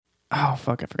oh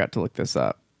fuck, I forgot to look this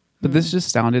up. But this just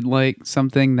sounded like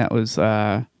something that was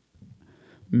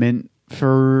meant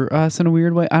for us in a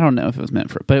weird way. I don't know if it was meant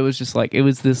for, but it was just like, it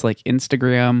was this like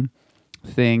Instagram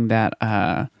thing that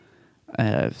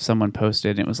someone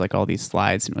posted, and it was like all these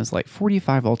slides, and it was like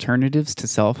 45 alternatives to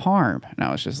self-harm. And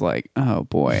I was just like, oh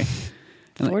boy.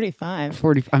 45.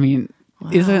 40. I mean, Wow.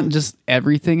 isn't just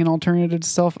everything an alternative to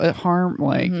self-harm?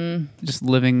 Like just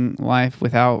living life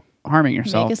without harming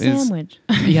yourself. Make a sandwich.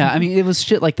 Yeah, I mean, it was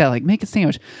shit like that. Like, make a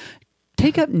sandwich,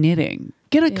 take up knitting,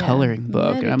 get a coloring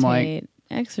book. Meditate, and I'm like,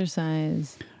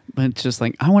 exercise. but it's just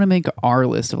like, I want to make our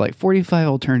list of like 45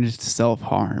 alternatives to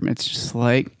self-harm. It's just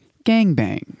like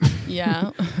gangbang.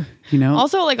 Yeah. You know?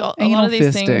 Also, like a lot Anal of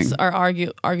these things fisting. are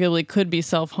arguably could be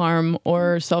self-harm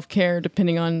or self-care,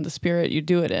 depending on the spirit you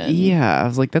do it in. Yeah, I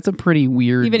was like, that's a pretty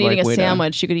weird. Even like, eating a way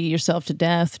sandwich, you could eat yourself to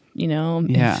death, you know,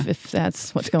 Yeah. if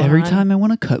that's what's going Every on. time I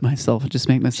want to cut myself, I just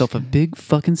make myself a big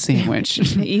fucking sandwich.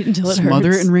 Eat until it Smother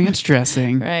hurts. it in ranch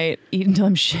dressing. Right. Eat until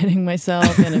I'm shitting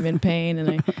myself and I'm in pain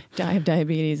and I die of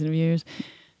diabetes in a few years.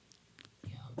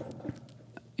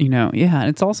 You know, yeah. And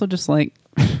it's also just like,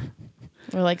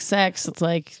 Or like sex. It's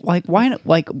like why?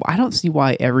 Like, I don't see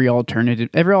why every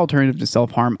alternative to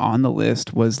self-harm on the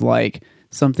list was like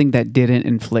something that didn't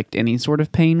inflict any sort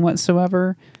of pain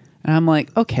whatsoever. And I'm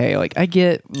like, okay, like I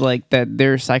get like that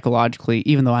they're psychologically,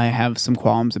 even though I have some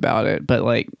qualms about it, but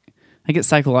like I get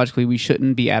psychologically we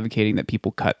shouldn't be advocating that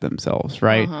people cut themselves,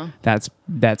 right? That's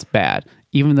bad.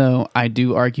 Even though I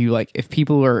do argue, like, if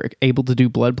people are able to do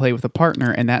blood play with a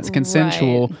partner and that's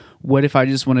consensual, Right. what if I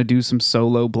just want to do some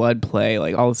solo blood play?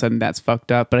 Like, all of a sudden that's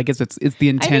fucked up. But I guess it's the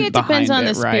intent it behind depends on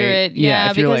it, the right? spirit.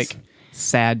 Yeah, if you're because- like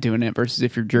sad doing it versus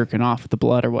if you're jerking off with the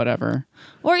blood or whatever.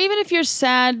 Or even if you're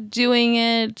sad doing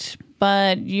it,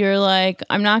 but you're like,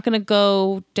 I'm not going to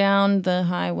go down the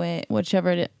highway,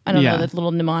 whichever it is. I don't know, that's a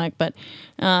little mnemonic, but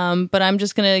I'm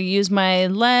just going to use my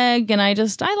leg, and I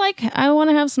want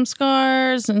to have some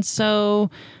scars, and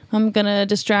so I'm going to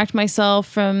distract myself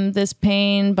from this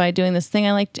pain by doing this thing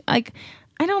I like.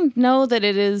 I don't know that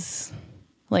it is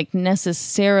like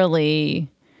necessarily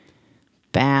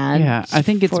bad. Yeah, I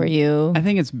think it's for you. I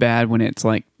think it's bad when it's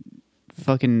like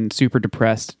fucking super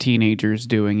depressed teenagers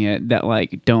doing it that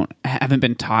like haven't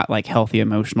been taught like healthy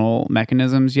emotional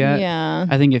mechanisms yet. Yeah.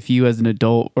 I think if you as an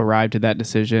adult arrive to that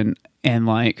decision and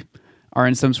like are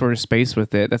in some sort of space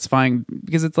with it, that's fine,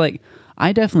 because it's like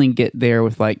I definitely get there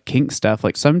with like kink stuff.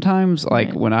 Like sometimes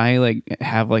like when I like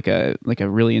have like a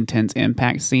really intense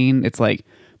impact scene, it's like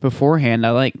beforehand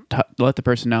I like let the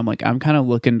person know I'm like, I'm kind of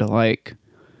looking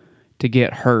to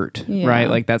get hurt, right?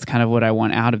 Like that's kind of what I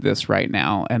want out of this right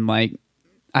now. And like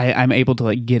I'm able to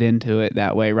like get into it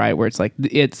that way, right? Where it's like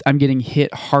I'm getting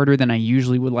hit harder than I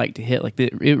usually would like to hit. Like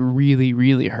it really,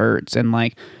 really hurts, and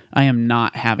like I am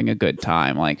not having a good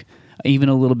time. Like even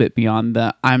a little bit beyond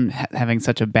the I'm having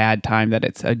such a bad time that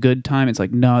it's a good time. It's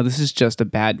like, no, this is just a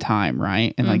bad time,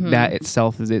 right? And like that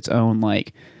itself is its own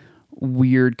like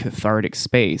weird cathartic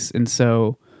space. And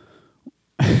so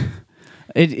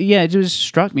it just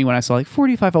struck me when I saw like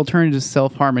 45 alternatives to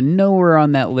self-harm, and nowhere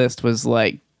on that list was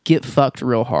like get fucked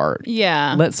real hard.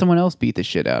 Yeah. Let someone else beat the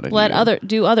shit out of you.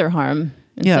 Do other harm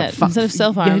instead, instead of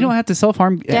self-harm. Yeah, you don't have to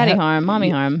self-harm. Daddy harm, mommy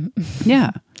harm.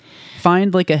 Yeah.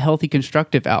 Find like a healthy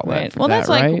constructive outlet Right. for Well, that, that's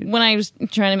like right? when I was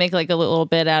trying to make like a little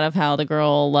bit out of how the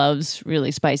girl loves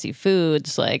really spicy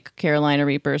foods, like Carolina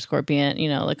Reaper, Scorpion, you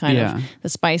know, the kind of the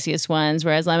spiciest ones.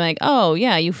 Whereas I'm like, oh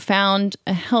yeah, you found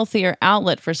a healthier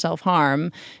outlet for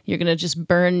self-harm. You're going to just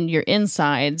burn your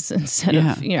insides instead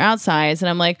of your outsides. And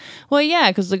I'm like, well,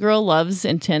 yeah, because the girl loves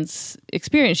intense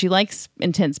experience. She likes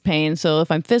intense pain. So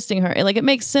if I'm fisting her, like it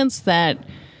makes sense that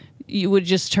you would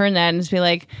just turn that and just be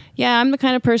like, yeah, I'm the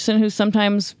kind of person who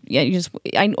sometimes,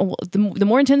 the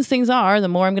more intense things are, the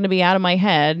more I'm going to be out of my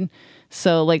head.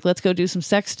 So like, let's go do some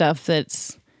sex stuff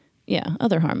that's,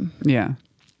 other harm. Yeah.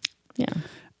 Yeah.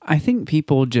 I think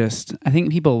people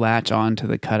latch on to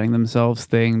the cutting themselves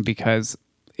thing because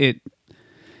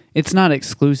it's not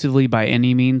exclusively by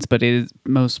any means, but it is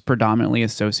most predominantly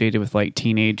associated with like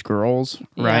teenage girls,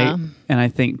 right? Yeah. And I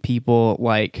think people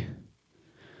like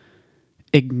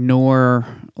ignore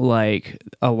like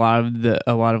a lot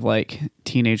of like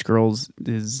teenage girls'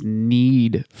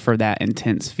 need for that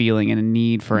intense feeling and a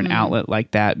need for an outlet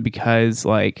like that, because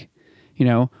like, you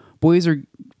know, boys are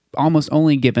almost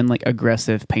only given like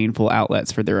aggressive, painful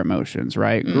outlets for their emotions,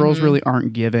 right? Girls really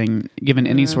aren't given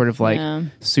any sort of like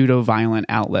pseudo violent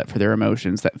outlet for their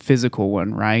emotions, that physical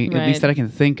one, right? At least that I can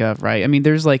think of, right? I mean,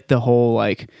 there's like the whole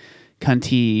like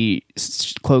cunty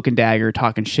cloak and dagger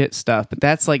talking shit stuff, but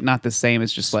that's like not the same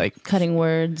as just like cutting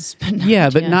words.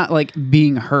 But not like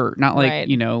being hurt, not like right.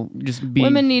 just being.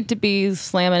 Women need to be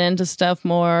slamming into stuff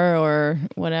more or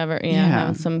whatever.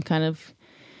 Have some kind of.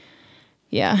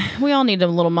 Yeah, we all need a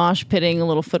little mosh pitting, a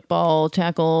little football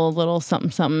tackle, a little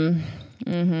something, something.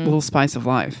 Mm-hmm. A little spice of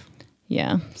life.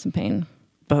 Yeah, some pain.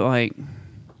 But like,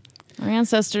 our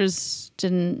ancestors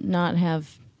did not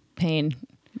have pain.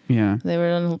 Yeah, they were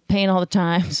in pain all the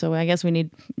time. So I guess we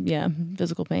need,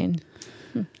 physical pain.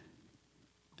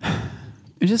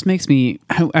 It just makes me.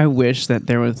 I wish that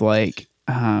there was like.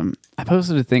 I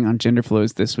posted a thing on Gender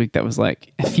Fluids this week that was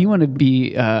like, if you want to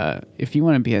be a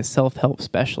self-help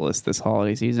specialist this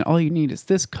holiday season, all you need is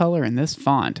this color and this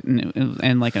font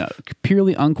and like a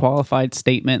purely unqualified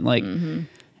statement, like,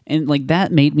 and like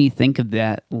that made me think of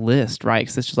that list, right?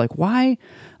 Because it's just like, why,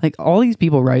 like all these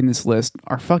people writing this list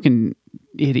are fucking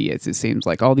idiots. It seems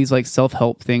like all these like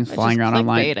self-help things flying around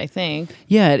online. I think.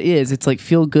 Yeah, it is. It's like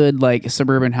feel good, like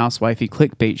suburban housewifey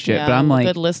clickbait shit. Yeah, but I'm like,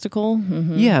 good listicle.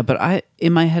 Mm-hmm. Yeah, but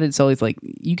in my head, it's always like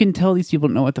you can tell these people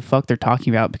don't know what the fuck they're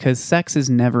talking about because sex is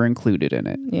never included in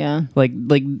it. Yeah, like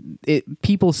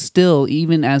people still,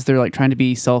 even as they're like trying to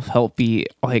be self-helpy,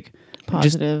 like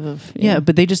positive.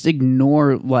 But they just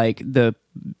ignore like the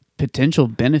potential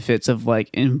benefits of like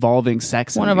involving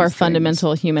sex. One of our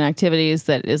fundamental human activities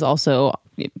that is also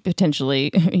potentially,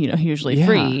 usually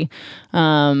free,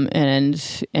 and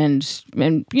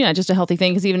just a healthy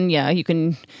thing. Because even you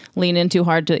can lean in too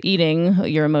hard to eating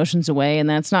your emotions away, and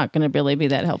that's not going to really be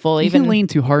that helpful. You can lean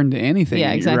too hard into anything.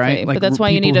 Yeah, exactly. Right? Like, but that's why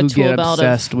you need a tool belt.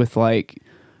 Obsessed with like,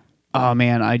 oh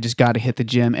man, I just got to hit the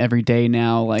gym every day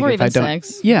now. Like, or if even I don't,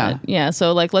 sex. Yeah.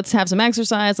 So like, let's have some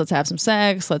exercise, let's have some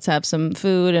sex, let's have some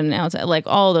food and outside, like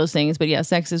all those things. But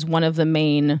sex is one of the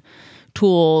main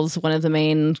tools, one of the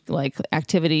main like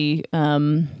activity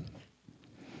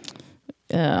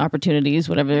opportunities,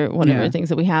 whatever things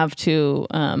that we have to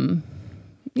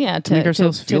make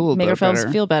ourselves feel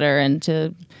better and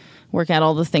to work out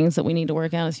all the things that we need to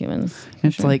work out as humans.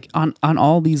 It's like on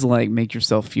all these like make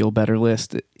yourself feel better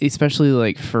list, especially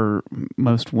like for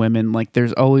most women, like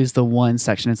there's always the one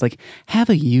section. It's like have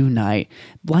a night,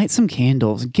 light some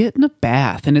candles, get in a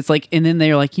bath, and it's like, and then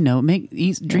they're like,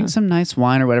 drink some nice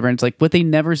wine or whatever. And it's like what they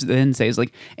never then say is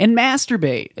like, and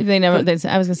masturbate. They never. I was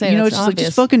gonna say, it's just like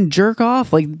just fucking jerk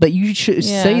off. Like, but you should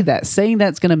say that. Saying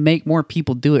that's gonna make more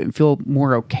people do it and feel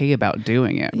more okay about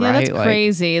doing it. Yeah, right? That's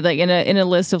crazy. Like in a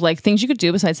list of like things you could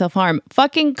do besides self-harm,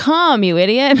 fucking cum, you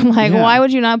idiot. Like, why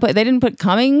would you not put, they didn't put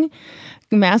coming,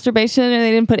 masturbation, and they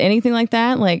didn't put anything like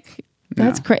that. Like,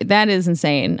 that's that is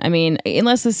insane. I mean,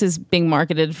 unless this is being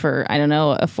marketed for, I don't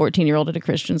know, a 14-year-old at a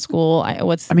Christian school. I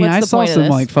saw some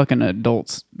like fucking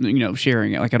adults,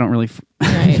 sharing it. Like, I don't really,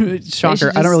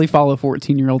 shocker, I don't really follow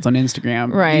 14-year-olds on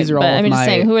Instagram. Right. These are but all I'm just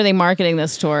saying, who are they marketing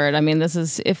this toward? I mean,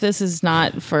 if this is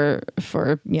not for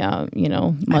Muslim I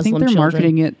think they're children.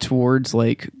 marketing it towards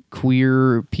like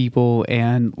queer people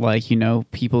and like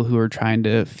people who are trying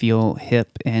to feel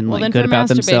hip and like good about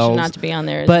themselves. Not to be on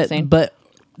there, but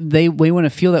they want to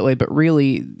feel that way, but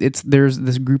really there's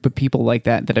this group of people like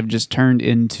that have just turned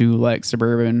into like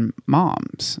suburban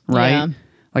moms, right? Yeah.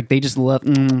 Like they just love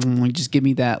just give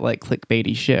me that like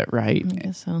clickbaity shit, right? I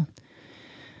guess so.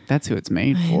 That's who it's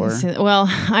made for. Well,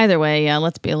 either way,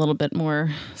 let's be a little bit more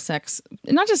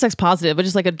not just sex positive, but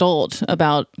just like adult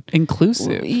about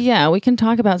inclusive. Yeah, we can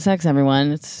talk about sex,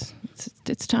 everyone. It's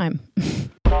time.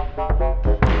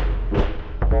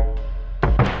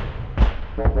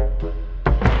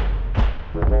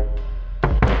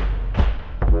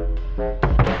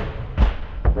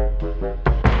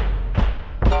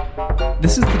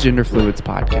 This is the Gender Fluids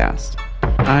Podcast.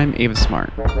 I'm Ava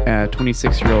Smart, a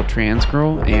 26-year-old trans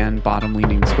girl and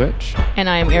bottom-leaning switch. And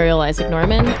I'm Ariel Isaac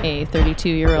Norman, a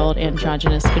 32-year-old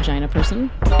androgynous vagina person.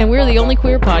 And we're the only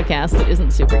queer podcast that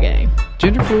isn't super gay.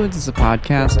 Gender Fluids is a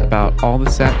podcast about all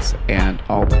the sex and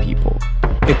all the people.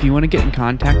 If you want to get in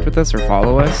contact with us or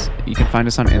follow us, you can find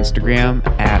us on Instagram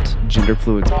at Gender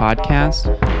Fluids Podcast.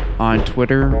 On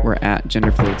Twitter, we're at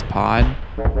Gender Fluids Pod.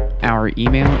 Our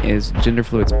email is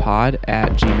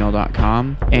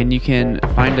genderfluidspod@gmail.com, and you can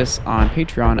find us on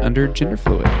Patreon under Gender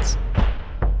Fluids.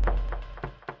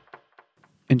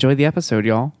 Enjoy the episode,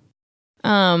 y'all.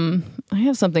 I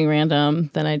have something random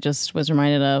that I just was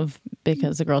reminded of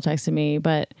because the girl texted me,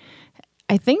 but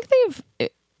I think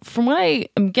from what I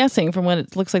am guessing, from what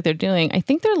it looks like they're doing, I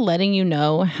think they're letting you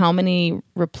know how many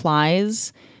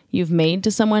replies you've made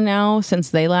to someone now since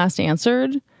they last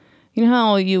answered. You know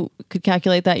how you could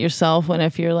calculate that yourself when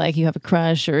if you're like you have a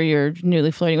crush or you're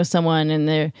newly flirting with someone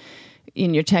and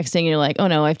you're texting and you're like, oh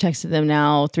no, I've texted them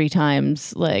now 3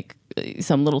 times. Like,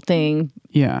 some little thing.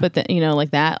 Yeah. But then,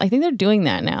 like that. I think they're doing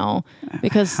that now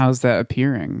because. How's that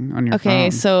appearing on your phone? Okay,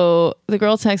 so the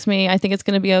girl texts me, I think it's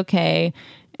going to be okay.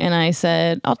 And I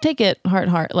said, I'll take it,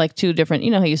 heart, like two different,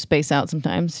 how you space out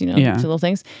sometimes, two little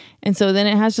things. And so then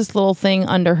it has this little thing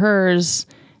under hers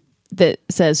that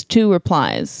says 2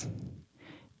 replies.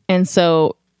 And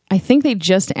so I think they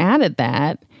just added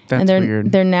that. That's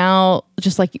weird. They're now,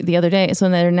 just like the other day, so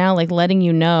they're now like letting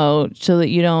you know so that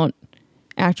you don't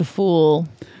act a fool.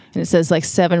 And it says like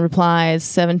 7 replies,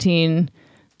 17...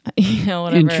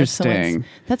 whatever. Interesting. So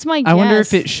that's my guess. I wonder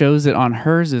if it shows it on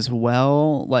hers as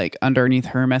well, like underneath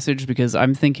her message, because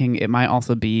I'm thinking it might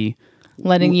also be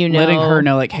letting her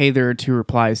know, like, hey, there are 2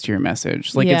 replies to your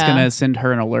message. Like, it's gonna send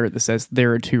her an alert that says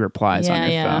there are 2 replies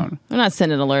on your phone. I'm not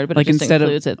sending an alert, but like it just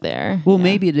includes it there. Well,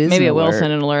 maybe it is. Maybe it will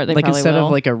send an alert. They like instead will.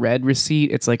 of like a red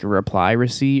receipt, it's like a reply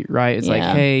receipt, right? It's like,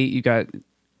 hey, you got.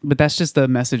 But that's just the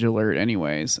message alert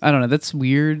anyways. I don't know. That's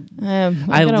weird.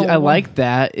 I like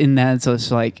that in that. So it's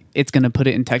like, it's going to put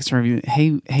it in text review.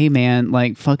 Hey man,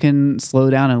 like fucking slow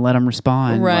down and let them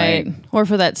respond. Right. Like, or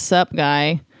for that sup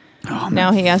guy. Oh,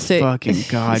 now he has to fucking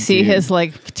God, see dude. His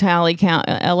like tally count,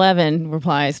 11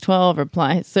 replies, 12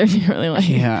 replies, 30 really like.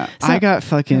 Yeah. So,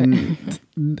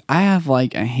 I have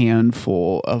like a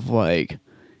handful of like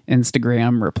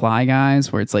Instagram reply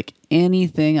guys where it's like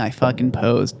anything I fucking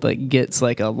post like gets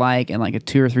like a like and like a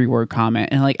 2 or 3 word comment,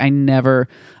 and like I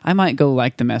might go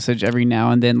like the message every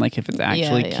now and then, like if it's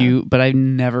actually cute, but I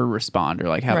never respond or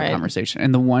like have a conversation.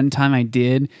 And the one time I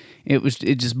did, it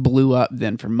just blew up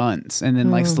then for months, and then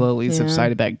like slowly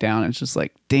subsided back down. It's just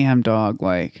like, damn dog,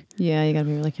 like you gotta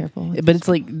be really careful. But it's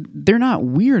like they're not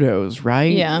weirdos,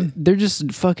 right? Yeah, they're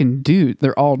just fucking dudes.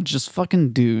 They're all just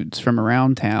fucking dudes from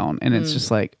around town, and it's just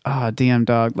like, damn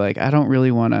dog, like I don't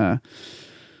really want to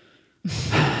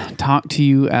talk to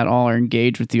you at all or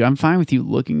engage with you. I'm fine with you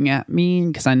looking at me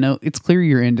because I know it's clear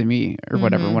you're into me or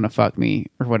whatever, want to fuck me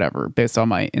or whatever based on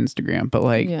my Instagram. But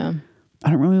like, I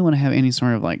don't really want to have any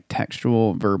sort of like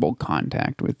textual, verbal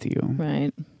contact with you.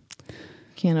 Right.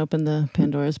 Can't open the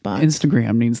Pandora's box.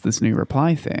 Instagram needs this new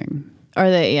reply thing. Are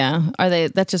they? Yeah. Are they?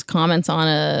 That's just comments on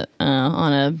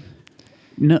a.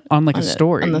 No, on like a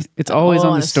story. It's always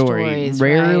on the story.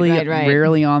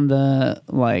 Rarely on the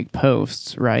like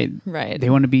posts, right? Right. They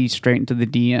want to be straight into the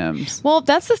DMs. Well,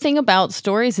 that's the thing about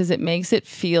stories is it makes it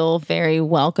feel very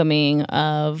welcoming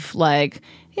of like,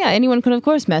 anyone could of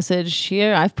course message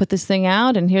here. I've put this thing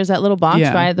out and here's that little box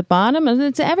right at the bottom,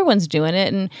 and everyone's doing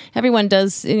it, and everyone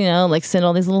does, like send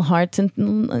all these little hearts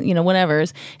and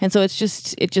whatever's. And so it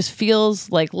just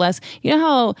feels like less,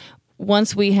 how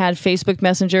once we had Facebook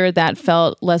Messenger, that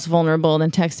felt less vulnerable than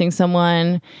texting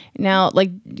someone. Now, like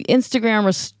Instagram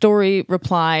or story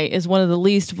reply is one of the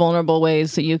least vulnerable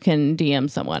ways that you can DM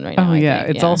someone right now. Oh, yeah.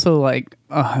 It's also like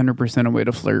 100% a way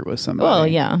to flirt with somebody. Well,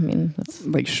 yeah. I mean, that's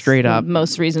like straight up.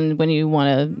 Most reason when you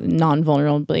want to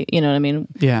non-vulnerably, you know what I mean?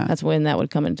 Yeah. That's when that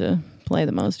would come into play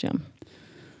the most,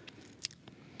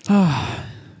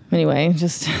 Anyway,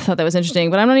 just thought that was interesting,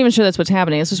 but I'm not even sure that's what's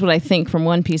happening. It's just what I think from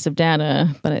one piece of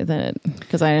data, but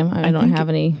because I don't have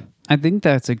any. I think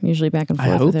that's usually back and forth.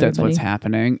 I hope that's what's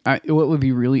happening. What would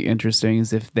be really interesting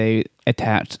is if they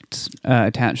attached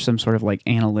some sort of like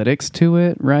analytics to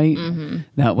it, right? Mm-hmm.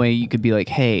 That way you could be like,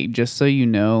 hey, just so you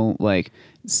know, like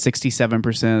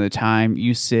 67% of the time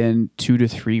you send 2 to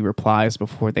 3 replies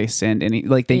before they send any,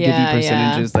 like they give you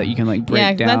percentages that you can like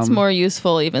break down. That's more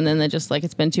useful even than just like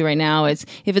it's been 2 right now. It's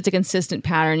if it's a consistent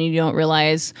pattern you don't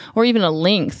realize, or even a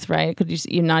length, right? Could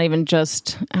you not even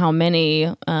just how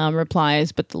many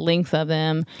replies, but the length of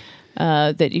them.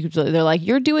 That you could, they're like,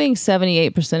 you're doing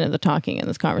 78% of the talking in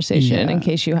this conversation, in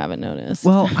case you haven't noticed.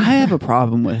 Well, I have a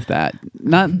problem with that.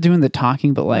 Not doing the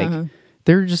talking, but like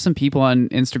there are just some people on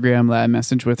Instagram that I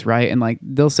message with, right? And like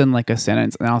they'll send like a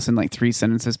sentence and I'll send like 3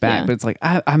 sentences back. But it's like,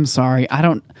 I'm sorry, I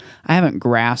haven't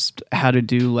grasped how to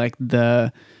do like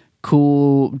the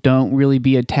cool, don't really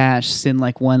be attached, send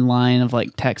like one line of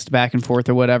like text back and forth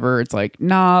or whatever. It's like,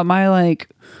 nah, my like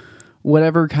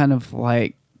whatever kind of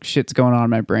like shit's going on in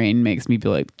my brain makes me be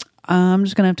like, I'm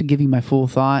just gonna have to give you my full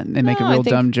thought and make a real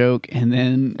dumb joke, and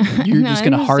then you're just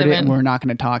gonna heart it, and we're not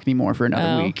gonna talk anymore for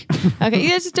another week. Okay,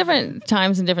 there's different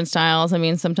times and different styles. I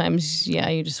mean, sometimes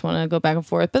you just want to go back and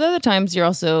forth, but other times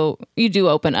you do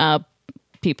open up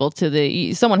people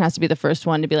to someone has to be the first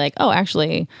one to be like, oh,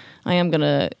 actually, I am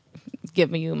gonna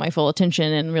give you my full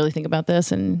attention and really think about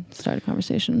this and start a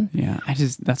conversation. Yeah,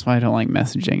 that's why I don't like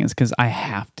messaging, is because I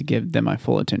have to give them my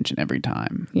full attention every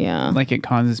time. Yeah. Like it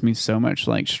causes me so much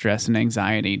like stress and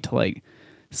anxiety to like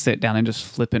sit down and just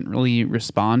flippantly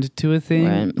respond to a thing.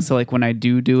 Right. So like when I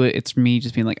do it, it's me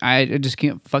just being like, I just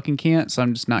can't, so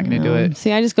I'm just not going to do it.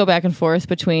 See, I just go back and forth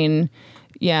between,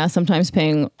 sometimes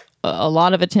paying a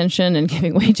lot of attention and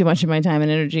giving way too much of my time and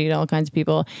energy to all kinds of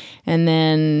people, and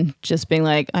then just being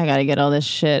like, I got to get all this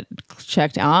shit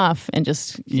checked off, and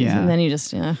and then you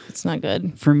just, it's not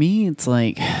good. For me, it's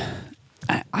like,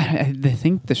 I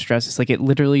think the stress is like, it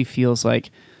literally feels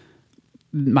like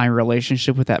my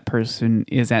relationship with that person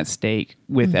is at stake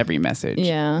with every message.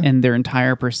 Yeah. And their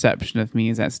entire perception of me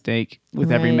is at stake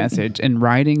with every message. And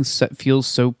writing feels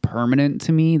so permanent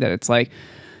to me that it's like,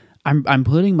 I'm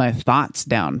putting my thoughts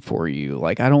down for you.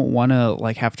 Like, I don't want to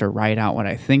like have to write out what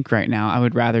I think right now. I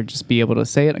would rather just be able to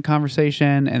say it in a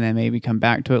conversation and then maybe come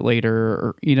back to it later.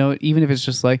 Or, even if it's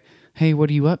just like, hey, what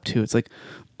are you up to? It's like,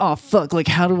 oh fuck, like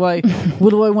what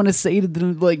do I want to say to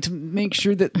them, like to make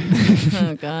sure that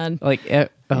oh god, like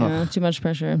too much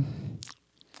pressure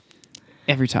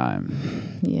every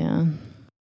time. Yeah.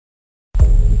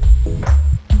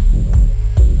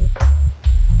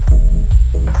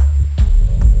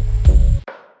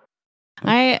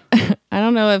 I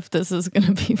don't know if this is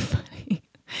gonna be funny.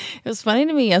 It was funny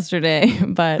to me yesterday,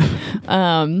 but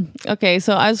okay,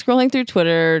 so I was scrolling through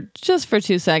Twitter just for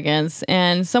 2 seconds,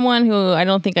 and someone who I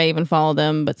don't think I even follow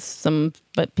them,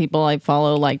 but people I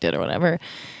follow liked it or whatever,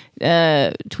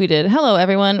 tweeted, "Hello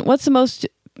everyone, what's the most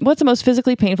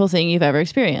physically painful thing you've ever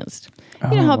experienced?"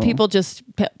 You know how people just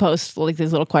post like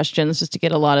these little questions just to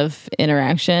get a lot of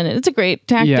interaction, and it's a great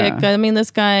tactic. Yeah. I mean,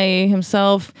 this guy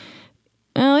himself,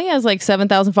 well, he has like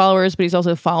 7,000 followers, but he's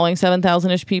also following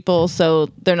 7,000-ish people, so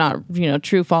they're not,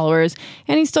 true followers.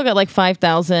 And he's still got like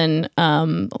 5,000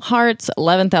 hearts,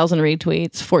 11,000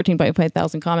 retweets,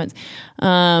 14,500 comments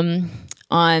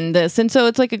on this. And so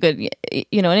it's like a good,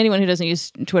 and anyone who doesn't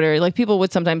use Twitter, like people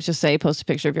would sometimes just say, post a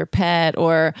picture of your pet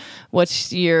or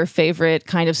what's your favorite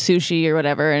kind of sushi or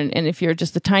whatever. And if you're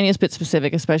just the tiniest bit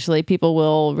specific, especially, people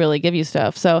will really give you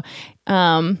stuff. So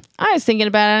I was thinking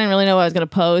about it. I didn't really know what I was going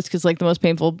to post because like the most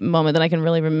painful moment that I can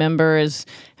really remember is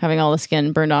having all the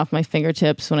skin burned off my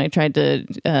fingertips when I tried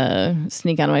to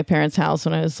sneak out of my parents' house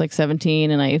when I was like 17,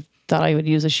 and I thought I would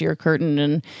use a sheer curtain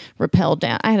and rappel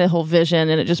down. I had a whole vision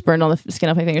and it just burned all the skin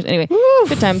off my fingers. Anyway,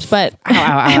 good times, but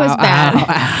it was bad.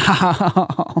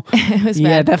 It was bad.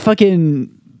 Yeah, that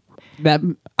fucking...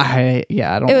 I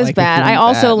don't. It was like bad. I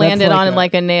also landed on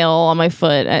like a nail on my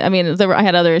foot. I mean, I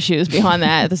had other issues beyond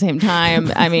that at the same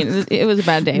time. I mean, it was a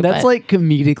bad day. That's like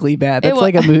comedically bad. That's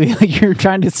like a movie like you're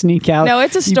trying to sneak out. No,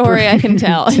 it's a story I can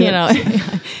tell.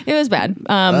 It was bad.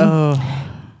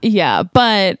 Yeah,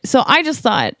 but so I just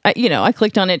thought, I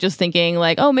clicked on it just thinking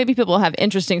like, oh, maybe people have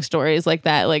interesting stories like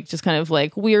that, like just kind of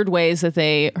like weird ways that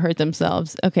they hurt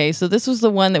themselves. Okay, so this was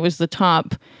the one that was the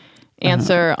top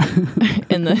answer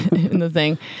in the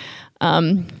thing.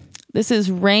 This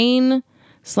is rain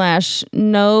 /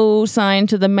 no sign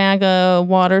to the MAGA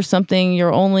water something.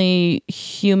 You're only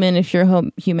human if you're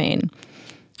humane.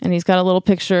 And he's got a little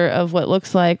picture of what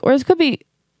looks like, or it could be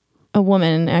a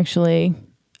woman actually.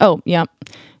 Oh, yeah.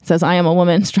 It says, I am a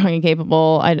woman, strong and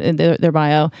capable. Their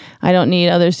bio. I don't need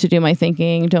others to do my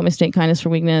thinking. Don't mistake kindness for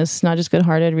weakness. Not just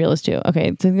good-hearted, realist too. Okay,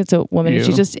 I think it's a woman.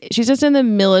 She's just in the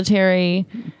military.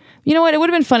 You know what? It would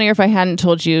have been funnier if I hadn't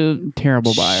told you.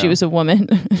 Terrible bio. She was a woman,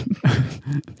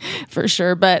 for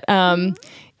sure. But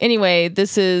anyway,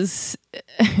 this was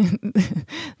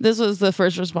the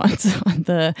first response on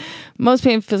the most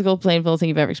painful thing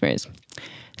you've ever experienced.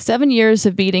 7 years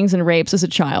of beatings and rapes as a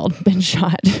child. Been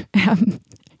shot.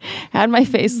 Had my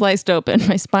face sliced open.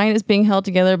 My spine is being held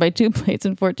together by 2 plates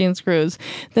and 14 screws.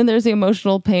 Then there's the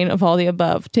emotional pain of all the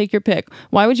above. Take your pick.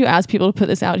 Why would you ask people to put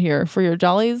this out here? For your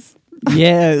jollies?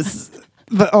 Yes.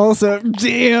 But also,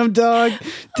 damn, dog.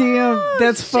 Damn,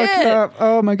 that's fucked up.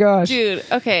 Oh my gosh. Dude,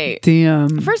 okay.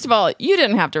 Damn. First of all, you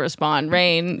didn't have to respond,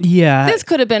 Rain. Yeah. This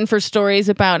could have been for stories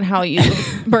about how you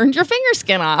burned your finger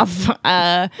skin off.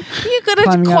 You could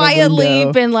have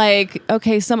quietly been like,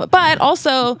 okay, but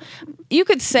also you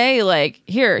could say like,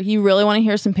 here, you really want to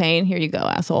hear some pain? Here you go,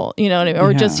 asshole. You know what I mean?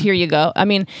 Or just here you go. I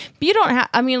mean, but you don't have,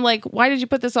 like, why did you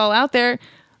put this all out there?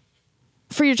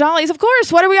 For your jollies, of course.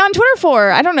 What are we on Twitter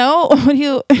for? I don't know. What do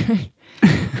you?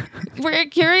 We're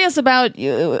curious about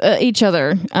each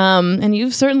other, and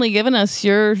you've certainly given us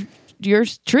your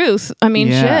truth. I mean,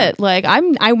 shit. Like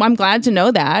I'm glad to know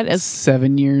that. As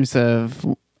 7 years of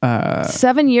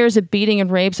 7 years of beating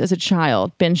and rapes as a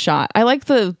child, been shot. I like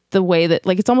the way that,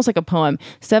 like, it's almost like a poem.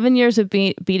 7 years of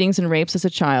beatings and rapes as a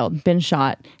child, been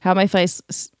shot. Had my face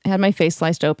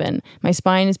sliced open. My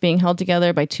spine is being held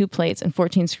together by 2 plates and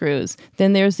 14 screws.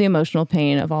 Then there's the emotional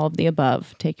pain of all of the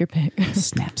above. Take your pick.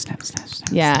 Snap, snap, snap, snap.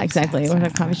 Yeah, snap, exactly. Snap, We're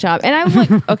at a coffee shop, and I'm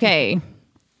like, okay.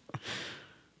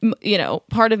 You know,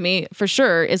 part of me for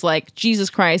sure is like,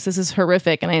 Jesus Christ, this is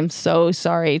horrific. And I am so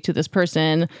sorry to this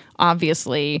person,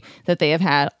 obviously, that they have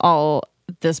had all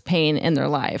this pain in their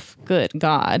life. Good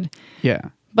God. Yeah.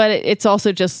 But it's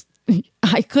also just,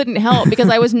 I couldn't help because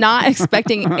I was not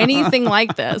expecting anything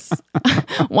like this.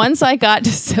 Once I got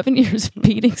to 7 years of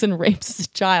beatings and rapes as a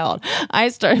child, I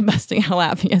started busting out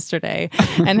laughing yesterday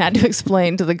and had to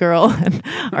explain to the girl and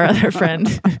our other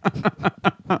friend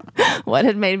what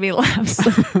had made me laugh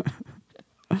so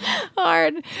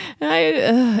hard.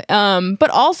 But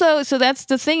also, so that's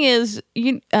the thing is,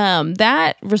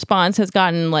 that response has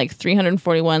gotten like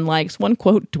 341 likes, one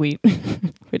quote tweet,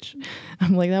 which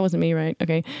I'm like, that wasn't me, right?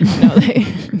 Okay. No,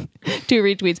 2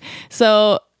 retweets.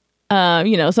 So,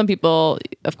 some people,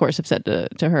 of course, have said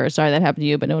to her, sorry that happened to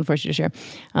you, but no one forced you to share.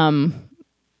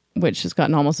 Which has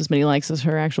gotten almost as many likes as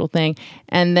her actual thing.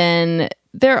 And then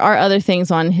there are other things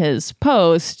on his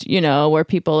post, where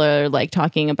people are like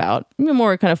talking about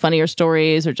more kind of funnier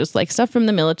stories or just like stuff from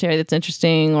the military that's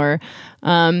interesting, or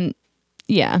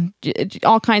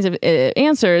all kinds of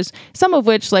answers, some of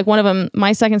which, like one of them,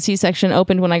 my second C-section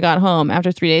opened when I got home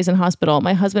after 3 days in hospital.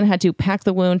 My husband had to pack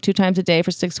the wound 2 times a day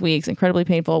for 6 weeks. Incredibly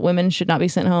painful. Women should not be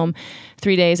sent home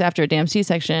 3 days after a damn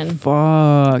C-section.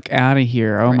 Fuck out of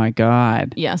here. Oh, right. My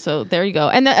God. Yeah, so there you go.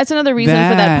 And that's another reason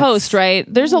for that post, right?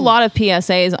 There's a lot of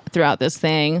PSAs throughout this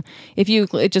thing. If you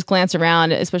just glance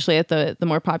around, especially at the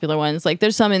more popular ones, like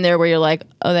there's some in there where you're like,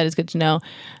 oh, that is good to know.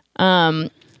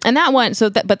 And that one,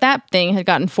 but that thing had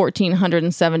gotten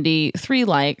 1,473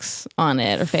 likes on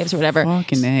it, or faves or whatever.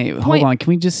 Fucking A. Hold on,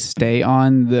 can we just stay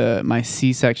on my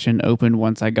C-section opened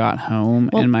once I got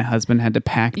home, and my husband had to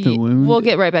pack the wound? We'll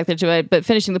get right back there to it, but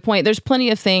finishing the point, there's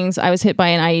plenty of things. I was hit by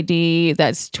an IED,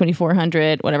 that's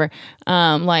 2,400, whatever.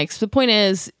 Likes. The point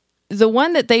is, the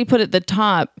one that they put at the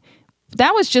top,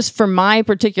 that was just for my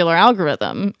particular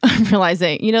algorithm. I'm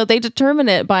realizing, they determine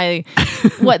it by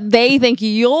what they think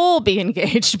you'll be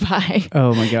engaged by.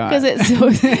 Oh my God. Because it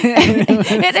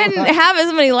didn't have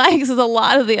as many likes as a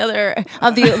lot of the other,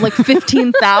 of the like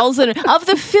 15,000, of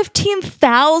the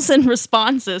 15,000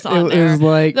 responses on there. It was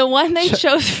like the one they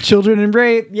chose. Children and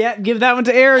rape. Yeah, give that one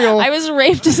to Ariel. I was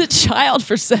raped as a child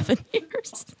for 7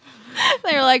 years.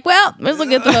 They were like, well, this will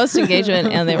get the most engagement,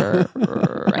 and they were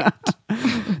right.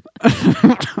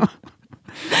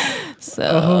 So,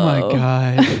 oh my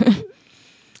God.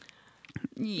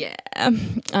 Yeah.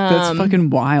 That's fucking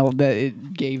wild that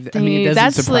it gave. I mean, it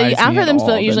doesn't surprise me algorithms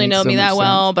don't usually know me that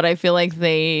well, but I feel like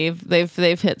they've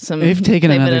hit some. They've taken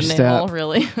another step.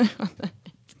 Really.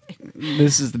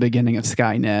 This is the beginning of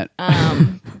Skynet.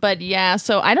 But yeah,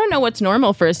 so I don't know what's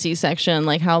normal for a C-section,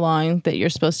 like how long that you're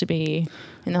supposed to be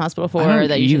in the hospital for,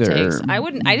 that you should take. I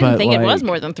didn't think it was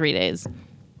more than 3 days.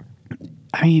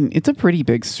 I mean, it's a pretty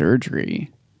big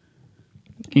surgery,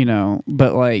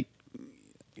 but like,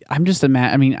 I'm just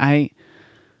I mean, I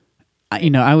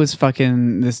was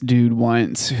fucking this dude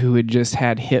once who had just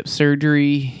had hip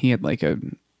surgery. He had like a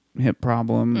hip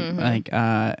problem, like,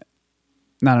 not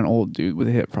an old dude with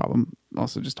a hip problem.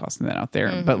 Also just tossing that out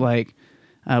there. But like,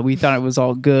 we thought it was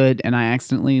all good, and I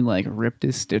accidentally like ripped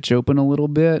his stitch open a little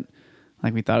bit.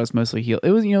 Like we thought it was mostly healed.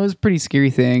 It was, it was a pretty scary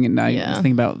thing. And I was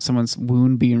thinking about someone's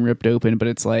wound being ripped open, but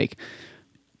it's like,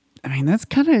 I mean, that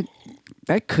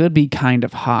could be kind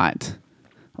of hot.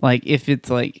 Like if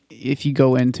it's like, if you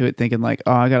go into it thinking like,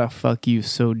 oh, I gotta fuck you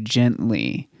so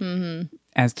gently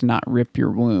as to not rip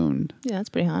your wound. Yeah, that's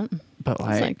pretty hot. But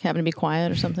it's like having to be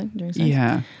quiet or something during sex.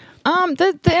 Yeah.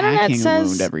 The internet says a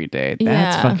wound every day.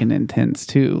 That's fucking intense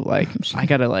too. Like I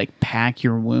gotta like pack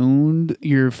your wound.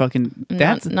 You're fucking.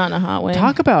 That's not in a hot way.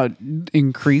 Talk about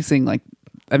increasing. Like,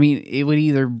 I mean, it would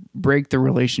either break the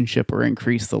relationship or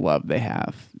increase the love they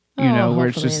have. Where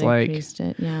it's just like,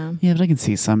 but I can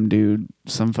see some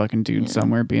fucking dude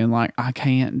somewhere being like, I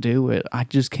can't do it. I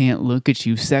just can't look at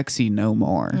you sexy no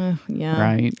more.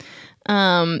 Right.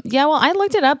 Well, I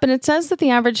looked it up and it says that the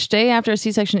average stay after a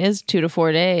C-section is 2 to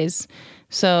 4 days.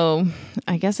 So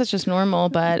I guess it's just normal,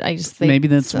 but I just think maybe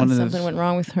that's one of something went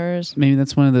wrong with hers. Maybe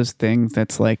that's one of those things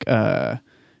that's like,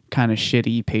 kind of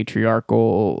shitty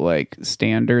patriarchal like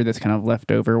standard that's kind of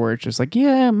left over, where it's just like,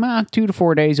 yeah, 2 to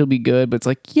 4 days you'll be good, but it's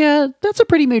like, yeah, that's a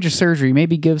pretty major surgery.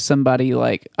 Maybe give somebody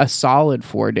like a solid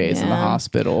 4 days in the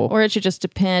hospital. Or it should just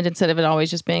depend, instead of it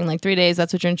always just being like 3 days,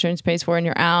 that's what your insurance pays for and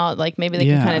you're out. Like maybe they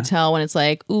can kind of tell when it's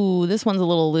like, ooh, this one's a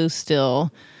little loose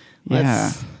still.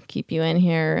 Let's keep you in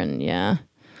here. And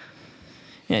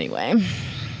anyway,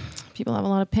 people have a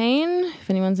lot of pain. If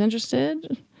anyone's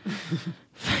interested,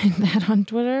 find that on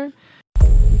Twitter.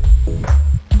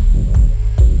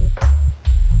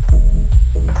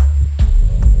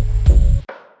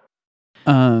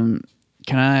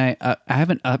 Can I have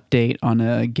an update on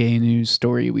a gay news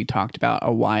story we talked about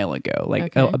a while ago,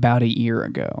 like about a year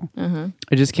ago.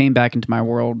 It just came back into my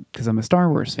world because I'm a Star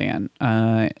Wars fan.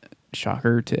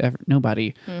 Shocker to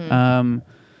nobody.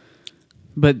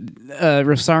 But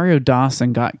Rosario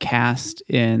Dawson got cast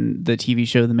in the TV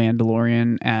show The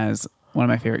Mandalorian as one of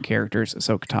my favorite characters,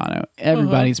 Ahsoka Tano.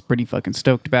 Everybody's pretty fucking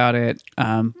stoked about it.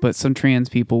 But some trans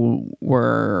people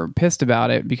were pissed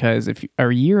about it because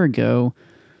a year ago,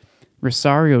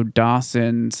 Rosario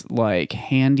Dawson's like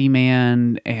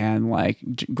handyman and like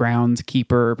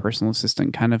groundskeeper, personal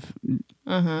assistant kind of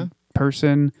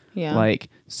person, like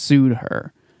sued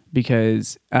her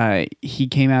because he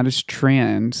came out as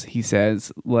trans. He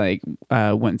says like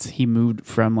once he moved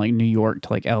from like New York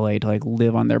to like LA to like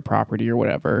live on their property or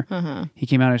whatever, he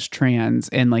came out as trans,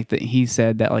 and like he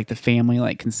said that like the family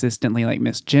like consistently like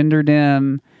misgendered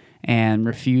him and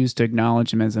refused to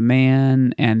acknowledge him as a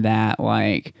man, and that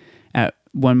like at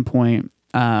one point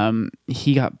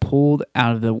he got pulled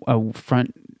out of the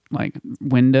front like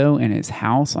window in his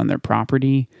house on their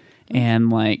property, and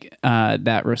like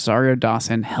that Rosario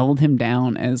Dawson held him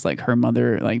down as like her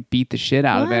mother like beat the shit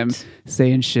out of him,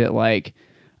 saying shit like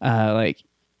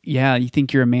yeah, you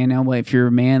think you're a man now? Well, if you're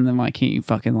a man, then why can't you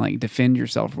fucking like defend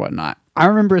yourself or whatnot? I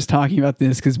remember us talking about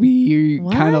this because we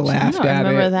kind of laughed at it. I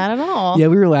don't remember that at all. Yeah,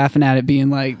 we were laughing at it, being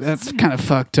like, "That's kind of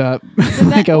fucked up."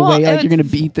 Like a way, like you're gonna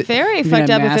beat the very fucked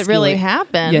up if it really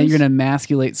happened. Yeah, you're gonna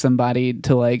emasculate somebody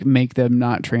to like make them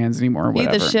not trans anymore. Or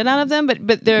whatever. Beat the shit out of them,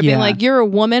 but they're being like, "You're a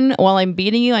woman," while I'm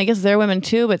beating you. I guess they're women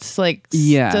too, but it's like,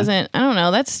 doesn't. I don't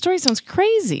know. That story sounds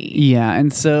crazy. Yeah,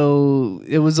 and so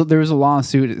there was a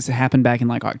lawsuit. It happened back in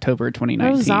like October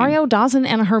 2019. Rosario Dawson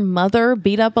and her mother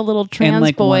beat up a little trans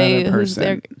like boy who's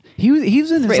there. He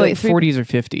was in his like 40s or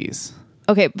 50s.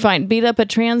 Okay, fine. Beat up a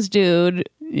trans dude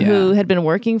who had been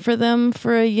working for them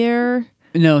for a year.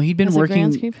 No, he'd been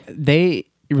working.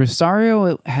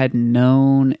 Rosario had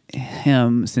known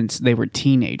him since they were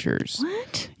teenagers.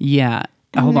 What? Yeah.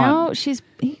 And Hold now on. She's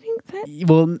beating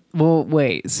that. Well,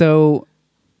 wait. So,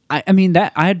 I mean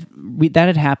that that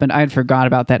had happened. I had forgot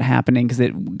about that happening because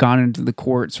it gone into the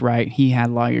courts. Right? He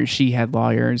had lawyers. She had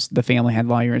lawyers. The family had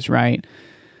lawyers. Right?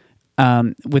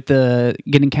 With the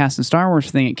getting cast in Star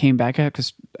Wars thing, it came back up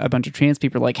because a bunch of trans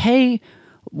people are like, "Hey,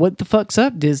 what the fuck's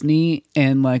up, Disney?"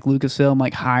 And like Lucasfilm,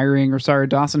 like hiring Rosario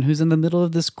Dawson, who's in the middle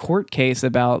of this court case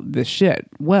about this shit.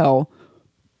 Well,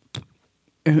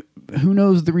 who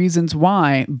knows the reasons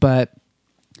why? But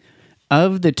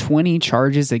of the 20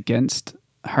 charges against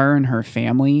her and her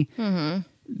family,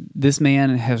 this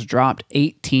man has dropped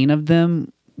 18 of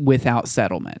them without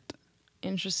settlement.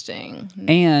 Interesting.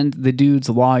 And the dude's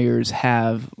lawyers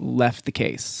have left the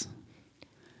case.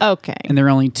 Okay. And there are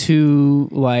only two,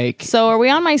 like... So are we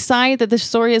on my side that this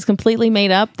story is completely made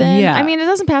up then? Yeah. I mean, it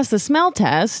doesn't pass the smell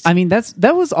test. I mean,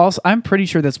 that was also... I'm pretty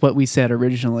sure that's what we said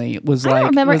originally. Was like, I don't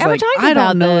remember ever talking about this. I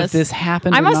don't know if this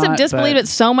happened I must have disbelieved it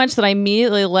so much that I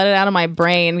immediately let it out of my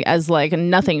brain as like a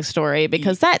nothing story,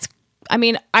 because that's... I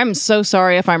mean, I'm so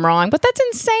sorry if I'm wrong, but that's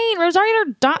insane.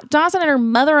 Rosario Dawson and her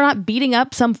mother are not beating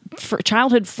up some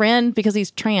childhood friend because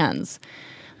he's trans.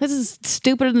 This is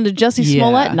stupider than the Jussie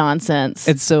Smollett nonsense.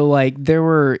 And so, like, there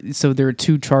were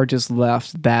two charges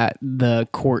left that the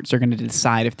courts are going to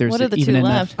decide if there's even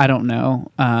enough. Left? I don't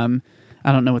know.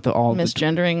 I don't know what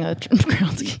misgendering a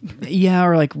groundskeeper. Yeah,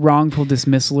 or like wrongful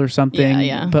dismissal or something.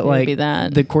 Yeah. But like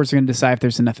the courts are going to decide if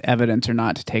there's enough evidence or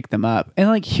not to take them up. And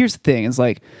like, here's the thing: is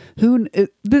like,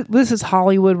 this is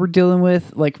Hollywood we're dealing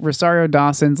with. Like Rosario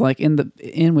Dawson's like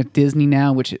in with Disney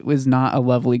now, which was not a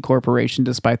lovely corporation,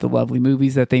 despite the lovely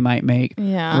movies that they might make.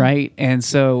 Yeah. Right. And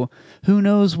so, who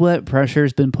knows what pressure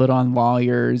has been put on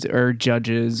lawyers or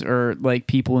judges or like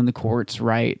people in the courts,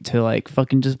 right, to like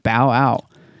fucking just bow out.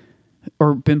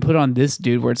 Or been put on this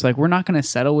dude where it's like, we're not going to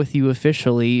settle with you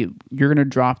officially. You're going to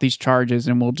drop these charges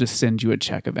and we'll just send you a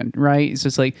check event, right? It's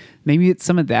just like, maybe it's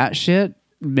some of that shit.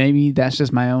 Maybe that's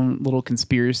just my own little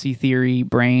conspiracy theory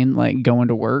brain, like going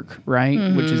to work,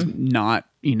 right? Which is not,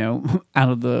 out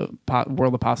of the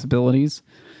world of possibilities.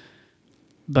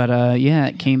 But yeah,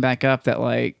 it came back up that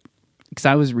like, because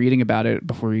I was reading about it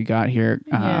before you got here.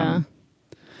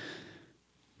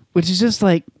 Which is just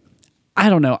like, I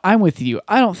don't know. I'm with you.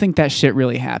 I don't think that shit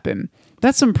really happened.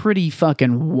 That's some pretty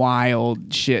fucking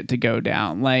wild shit to go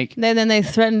down. Like, then they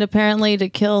threatened apparently to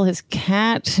kill his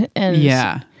cat, and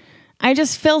yeah, I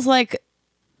just feels like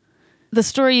the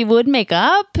story you would make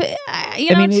up, too.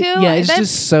 It's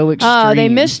just so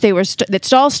extreme.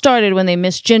 It all started when they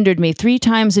misgendered me 3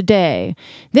 times a day.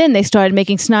 Then they started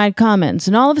making snide comments,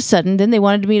 and all of a sudden, then they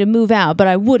wanted me to move out, but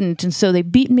I wouldn't, and so they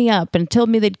beat me up and told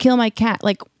me they'd kill my cat.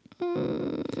 Like,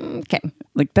 okay,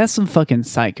 like that's some fucking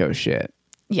psycho shit.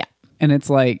 Yeah, and it's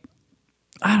like,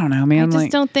 I don't know, man. I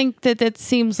just don't think that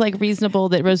seems like reasonable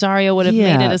that Rosario would have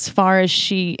made it as far as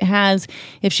she has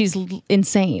if she's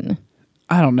insane.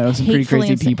 I don't know. Some pretty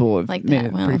crazy people have like made that.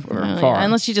 it Well, pretty far. yeah.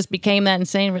 Unless she just became that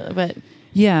insane, really. But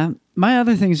yeah, my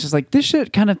other thing is just like, this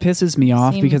shit kind of pisses me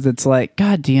off because it's like,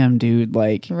 God damn, dude,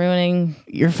 like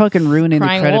you're fucking ruining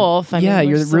Crying wolf.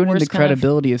 You're ruining the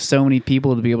credibility of so many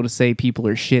people to be able to say people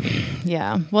are shitty.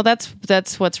 Yeah, well,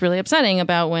 that's what's really upsetting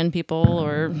about when people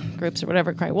or groups or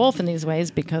whatever cry wolf in these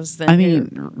ways, because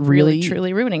then really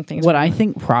truly ruining things. What I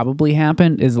think probably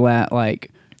happened is that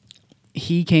like,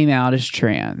 he came out as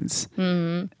trans.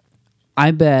 Mm-hmm.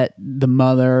 I bet the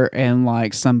mother and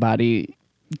like somebody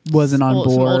wasn't on board.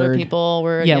 Some older people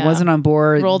were wasn't on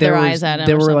board. Rolled their eyes at him.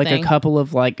 There were like a couple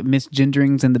of like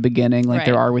misgenderings in the beginning, like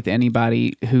there are with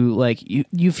anybody who like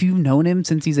if you've known him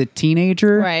since he's a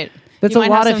teenager, right? That's you a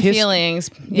lot of feelings.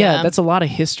 Yeah, that's a lot of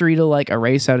history to like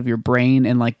erase out of your brain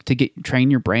and like to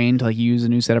train your brain to like use a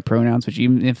new set of pronouns. Which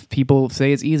even if people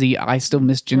say it's easy, I still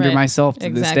misgender myself to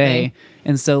this day.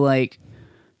 And so like,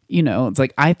 it's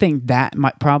like, I think that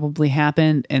might probably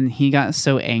happen, and he got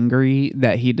so angry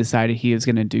that he decided he was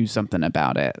going to do something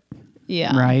about it.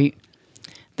 Yeah. Right?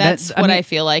 That's what I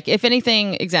feel like. If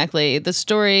anything, exactly, the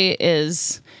story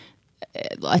is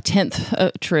a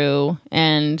 10th true,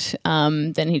 and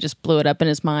then he just blew it up in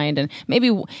his mind, and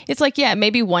maybe it's like,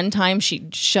 maybe one time she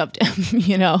shoved him,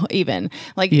 even.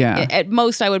 Like, at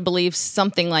most I would believe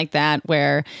something like that,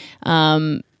 where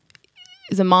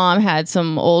the mom has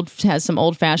some old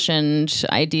fashioned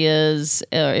ideas,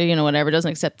 or, whatever, doesn't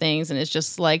accept things, and it's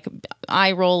just like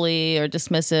eye rolly or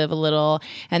dismissive a little.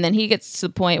 And then he gets to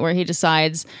the point where he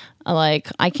decides, like,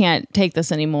 I can't take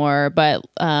this anymore, but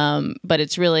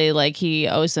it's really like he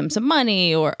owes them some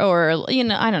money, or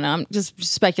I don't know, I'm just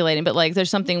speculating, but like there's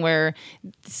something where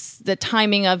the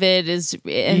timing of it is,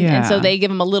 and so they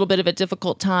give him a little bit of a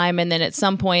difficult time, and then at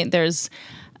some point there's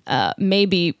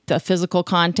maybe the physical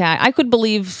contact. I could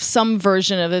believe some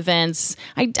version of events.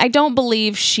 I don't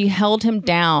believe she held him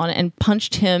down and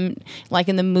punched him like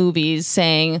in the movies,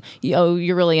 saying, "Oh,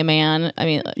 you're really a man." I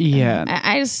mean,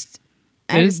 I just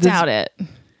doubt it.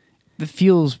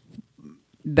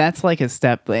 That's like a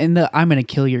step in the I'm gonna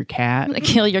kill your cat. I'm gonna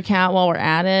kill your cat while we're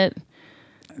at it.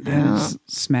 That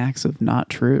smacks of not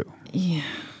true. Yeah.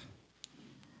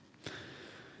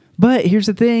 But here's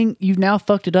the thing, you've now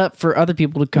fucked it up for other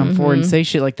people to come forward and say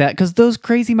shit like that, because those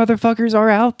crazy motherfuckers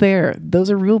are out there. Those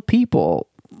are real people.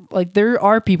 Like, there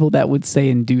are people that would say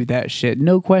and do that shit.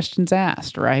 No questions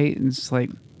asked, right? And it's just like...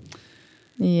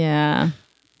 Yeah.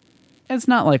 It's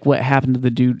not like what happened to the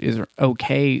dude is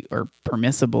okay or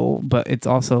permissible, but it's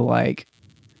also like,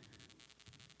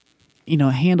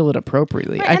 handle it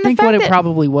appropriately. Right, I think what it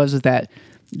probably was is that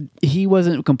he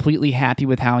wasn't completely happy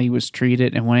with how he was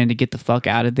treated and wanted to get the fuck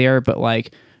out of there, but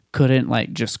like couldn't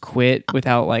like just quit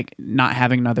without like not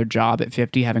having another job at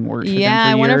 50, having worked for them for years,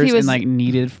 I wonder if he was, and like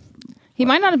needed. He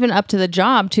might not have been up to the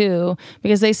job too,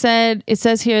 because it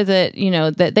says here that,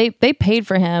 that they paid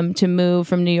for him to move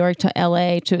from New York to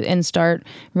LA and start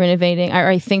renovating.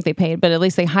 I think they paid, but at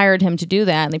least they hired him to do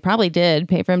that. And they probably did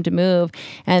pay for him to move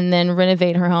and then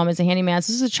renovate her home as a handyman.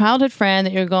 So this is a childhood friend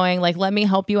that you're going like, let me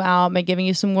help you out by giving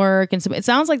you some work. And so it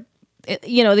sounds like,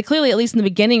 they clearly, at least in the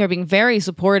beginning, are being very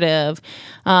supportive.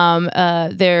 It's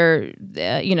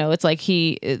like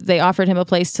they offered him a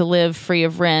place to live free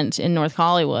of rent in North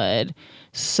Hollywood.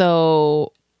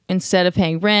 So instead of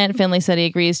paying rent, Finley said he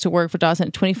agrees to work for Dawson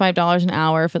at $25 an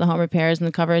hour for the home repairs and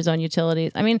to cover his own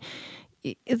utilities. I mean,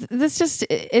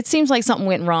 it seems like something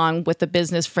went wrong with the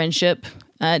business friendship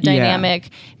dynamic.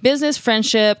 Yeah. Business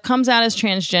friendship, comes out as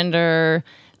transgender.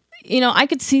 I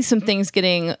could see some things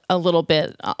getting a little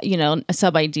bit,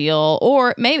 sub-ideal,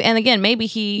 or maybe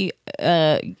he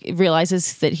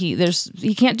realizes that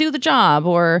he can't do the job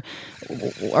or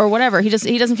whatever. He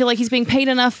doesn't feel like he's being paid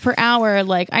enough per hour.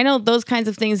 Like, I know those kinds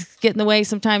of things get in the way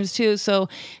sometimes too. So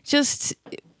just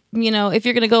if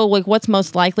you're going to go like what's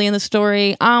most likely in the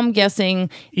story, I'm guessing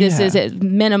this is at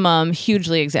minimum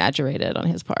hugely exaggerated on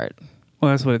his part.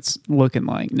 Well, that's what it's looking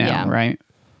like now, right?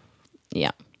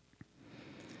 Yeah.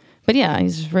 But yeah,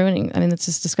 he's ruining. I mean, that's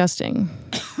just disgusting.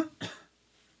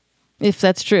 If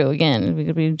that's true, again, we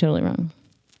could be totally wrong.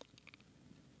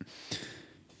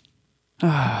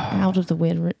 Out of the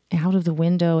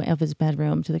window of his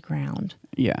bedroom to the ground.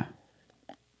 Yeah.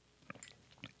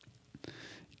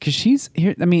 Because she's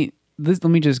here. I mean, let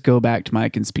me just go back to my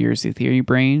conspiracy theory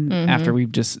brain after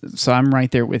we've just. So I'm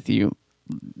right there with you,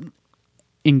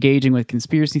 engaging with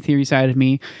conspiracy theory side of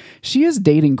me. She is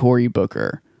dating Cory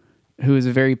Booker, who is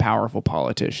a very powerful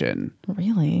politician.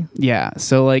 Really? Yeah.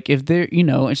 So like, if they're,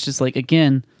 it's just like,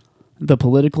 again, the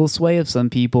political sway of some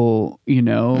people,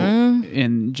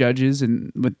 and judges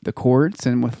and with the courts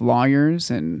and with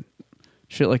lawyers and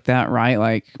shit like that, right?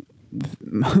 Like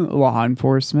law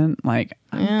enforcement, like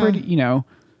I'm pretty,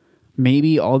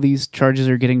 maybe all these charges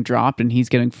are getting dropped and he's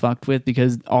getting fucked with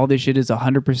because all this shit is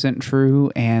 100%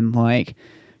 true, and like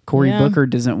Cory Booker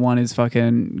doesn't want his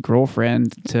fucking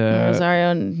girlfriend to...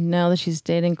 Rosario, now that she's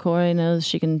dating Cory, knows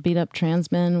she can beat up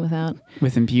trans men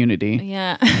with impunity.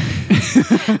 Yeah.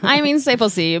 I mean, c'est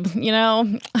possible.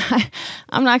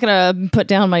 I'm not going to put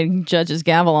down my judge's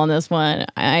gavel on this one.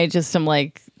 I just am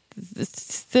like,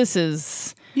 this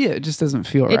is... Yeah, it just doesn't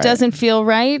feel right. It doesn't feel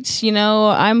right.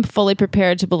 I'm fully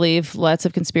prepared to believe lots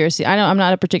of conspiracy. I'm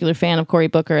not a particular fan of Cory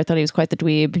Booker. I thought he was quite the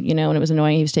dweeb, and it was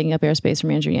annoying. He was taking up airspace from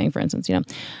Andrew Yang, for instance,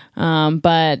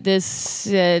 But this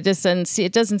it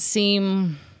doesn't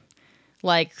seem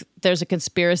like there's a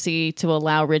conspiracy to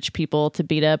allow rich people to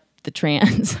beat up the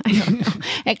trans. I don't know.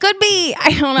 It could be.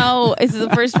 I don't know. This is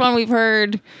the first one we've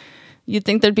heard. You'd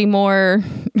think there'd be more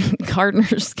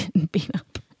gardeners getting beat up.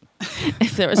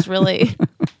 If there was really,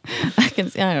 I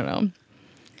don't know.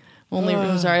 Only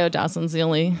Rosario Dawson's the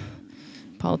only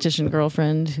politician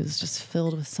girlfriend who's just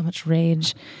filled with so much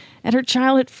rage at her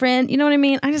childhood friend. You know what I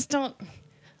mean? I just don't,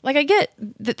 like, I get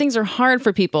that things are hard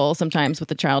for people sometimes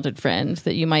with a childhood friend,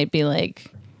 that you might be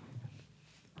like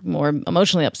more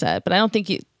emotionally upset, but I don't think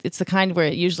it's the kind where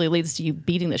it usually leads to you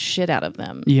beating the shit out of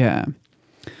them. Yeah.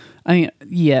 I mean,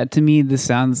 yeah, to me, this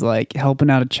sounds like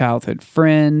helping out a childhood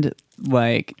friend.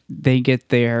 Like, they get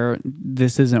there,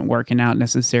 this isn't working out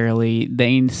necessarily.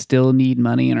 They still need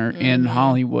money and are in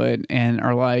Hollywood and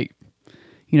are like,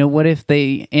 what if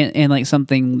they, and like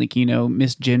something like,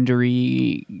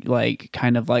 misgendery, like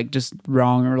kind of like just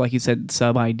wrong, or like you said,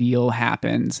 sub-ideal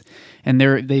happens. And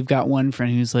they've got one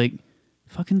friend who's like,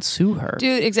 fucking sue her,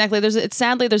 dude. Exactly.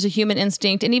 Sadly there's a human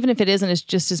instinct, and even if it isn't, it's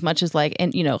just as much as like,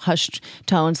 and hushed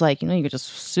tones, like, you could just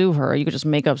sue her, you could just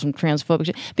make up some transphobic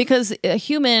shit, because a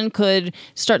human could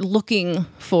start looking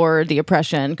for the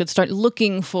oppression, could start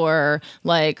looking for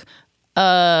like,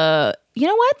 you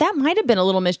know what? That might have been a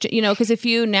little because if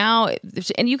you now,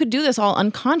 and you could do this all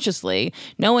unconsciously,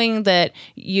 knowing that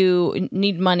you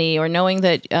need money, or knowing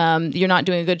that you're not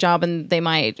doing a good job and they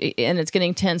might, and it's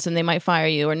getting tense and they might fire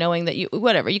you, or knowing that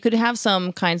you could have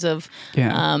some kinds of,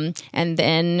 and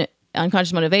then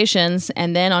unconscious motivations,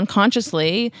 and then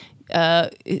unconsciously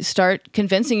start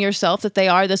convincing yourself that they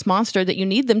are this monster that you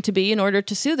need them to be in order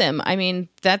to sue them. I mean,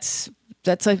 that's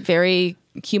a very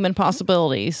human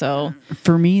possibility. So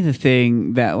for me, the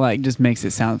thing that like just makes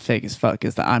it sound fake as fuck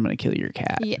is that I'm gonna kill your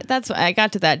cat. Yeah, that's what I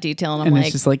got to that detail, and I'm like,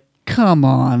 it's just like, come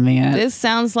on, man. This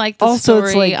sounds like the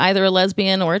story like, either a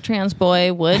lesbian or a trans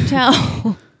boy would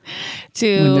tell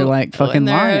to when they're like fucking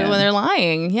lying. When they're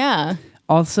lying, yeah.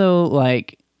 Also,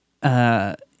 like,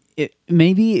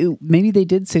 maybe they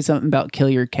did say something about kill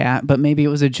your cat, but maybe it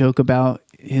was a joke about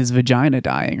his vagina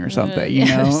dying or something, you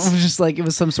know? It was just like, it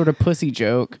was some sort of pussy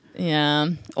joke. Yeah.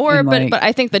 Or, but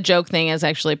I think the joke thing is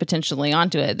actually potentially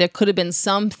onto it. There could have been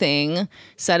something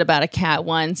said about a cat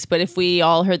once, but if we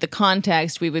all heard the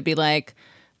context, we would be like,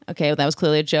 okay, well, that was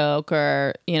clearly a joke,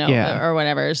 or, or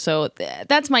whatever. So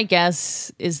that's my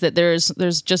guess, is that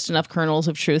there's just enough kernels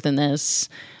of truth in this.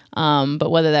 But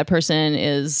whether that person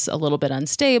is a little bit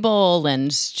unstable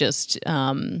and just,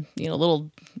 a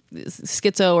little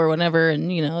schizo or whatever, and,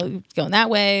 going that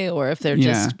way, or if they're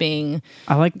just being...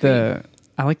 I like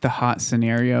the hot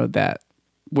scenario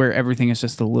where everything is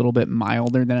just a little bit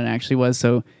milder than it actually was.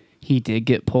 So he did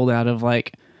get pulled out of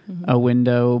like a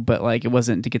window, but like it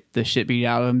wasn't to get the shit beat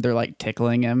out of him. They're like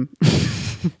tickling him.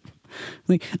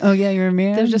 Like, oh yeah, you're a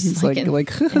man. They're just he's like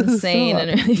insane.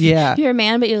 And yeah, you're a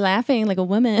man, but you're laughing like a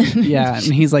woman. Yeah,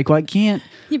 and he's like, well, I can't.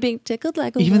 You're being tickled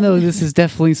like a woman. Even though this is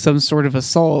definitely some sort of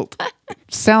assault.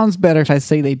 Sounds better if I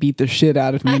say they beat the shit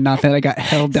out of me, not that I got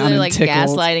held down so and like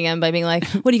tickled. Gaslighting him by being like,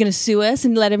 what, are you going to sue us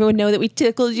and let everyone know that we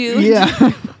tickled you?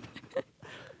 Yeah.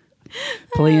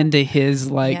 play into his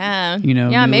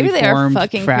maybe they are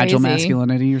fucking fragile crazy.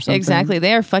 Masculinity or something. Exactly,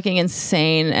 they are fucking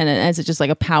insane, and it's just like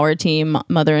a power team,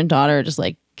 mother and daughter, just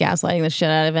like gaslighting the shit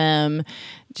out of him,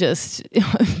 just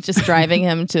driving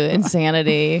him to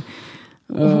insanity.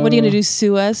 What are you gonna do?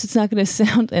 Sue us? It's not gonna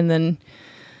sound. And then,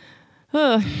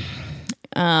 well,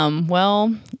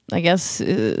 I guess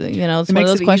it's one of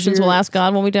those questions we'll ask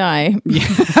God when we die.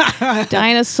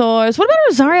 Dinosaurs. What about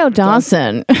Rosario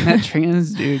Dawson? That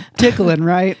trans dude tickling,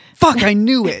 right? Fuck, I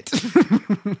knew it.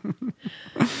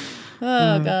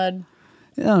 Oh God.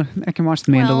 Oh, I can watch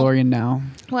The Mandalorian now.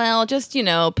 Well, just PSA.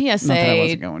 Not that I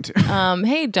wasn't going to.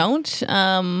 Hey, don't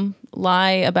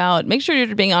lie about. Make sure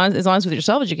you're being as honest with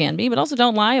yourself as you can be, but also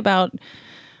don't lie about.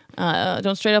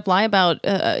 Don't straight up lie about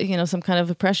some kind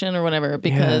of oppression or whatever,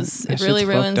 because it really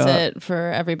ruins it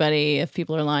for everybody if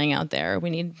people are lying out there. We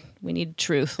need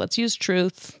truth. Let's use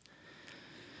truth.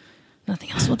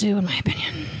 Nothing else will do, in my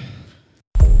opinion.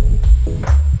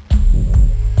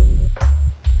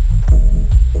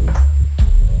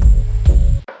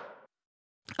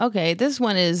 Okay, this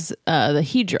one is the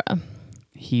Hydra.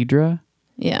 Hydra?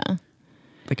 Yeah.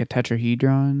 Like a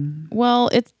tetrahedron?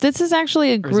 Well, this is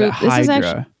actually a group. This is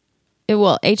actually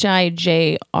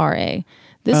HIJRA.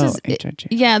 This is HIJ.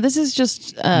 Yeah, this is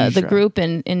just the group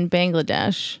in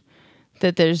Bangladesh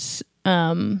that there's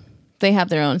they have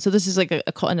their own. So this is like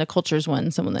a cultures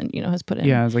one. Someone that has put in.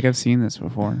 Yeah, I was like, I've seen this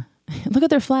before. Look at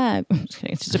their flag. I'm just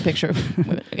kidding. It's just a picture of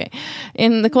women. Okay.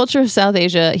 In the culture of South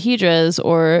Asia, Hydras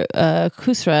or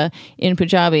Kusra in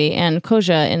Punjabi and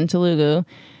Koja in Telugu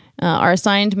are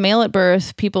assigned male at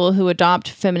birth people who adopt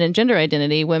feminine gender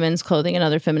identity, women's clothing, and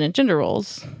other feminine gender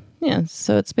roles. Yeah,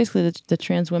 so it's basically the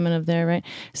trans women of there, right?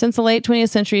 Since the late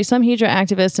 20th century, some Hydra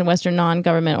activists and Western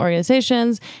non-government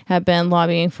organizations have been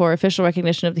lobbying for official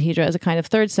recognition of the Hydra as a kind of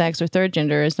third sex or third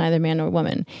gender as neither man nor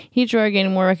woman. Hydra are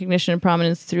gaining more recognition and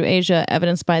prominence through Asia,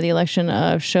 evidenced by the election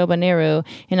of Shobha Nehru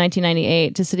in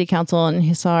 1998 to city council in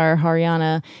Hisar,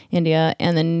 Haryana, India,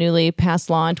 and the newly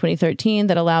passed law in 2013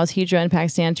 that allows Hydra in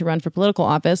Pakistan to run for political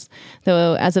office,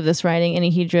 though as of this writing, any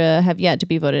Hydra have yet to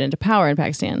be voted into power in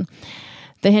Pakistan.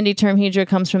 The Hindi term Hijra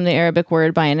comes from the Arabic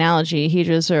word by analogy.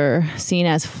 Hijras are seen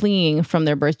as fleeing from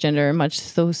their birth gender,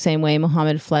 much the same way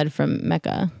Muhammad fled from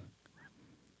Mecca.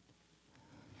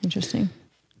 Interesting.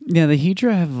 Yeah, the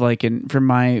Hydra have from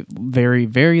my very,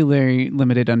 very, very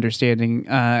limited understanding,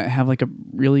 have a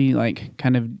really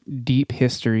kind of deep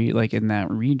history in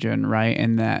that region, right?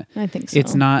 And that I think so.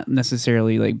 It's not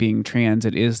necessarily being trans;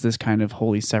 it is this kind of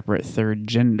wholly separate third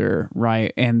gender,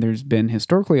 right? And there's been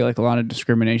historically a lot of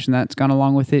discrimination that's gone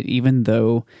along with it, even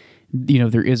though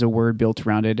there is a word built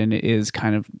around it, and it is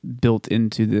kind of built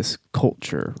into this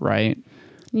culture, right?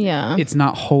 Yeah. It's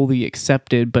not wholly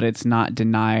accepted, but it's not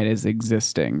denied as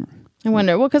existing. I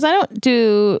wonder, because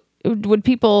would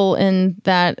people in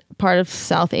that part of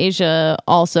South Asia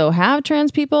also have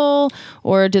trans people,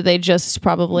 or do they just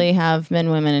probably have men,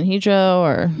 women, and Hydra,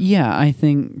 or? Yeah, I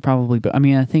think probably, but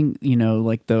I think,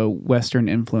 the Western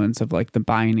influence of the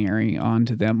binary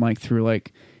onto them, through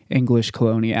English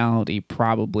coloniality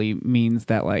probably means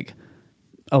that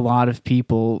a lot of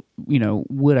people,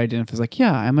 would identify as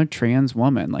yeah, I'm a trans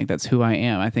woman. That's who I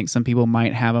am. I think some people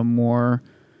might have a more,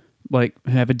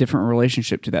 have a different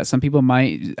relationship to that. Some people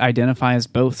might identify as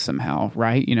both somehow,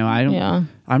 right?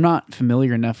 I'm not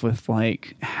familiar enough with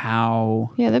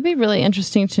how. Yeah, that'd be really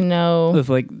interesting to know.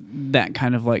 With that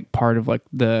kind of part of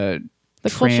the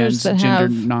cultures that have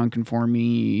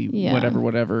nonconforming,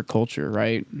 whatever culture,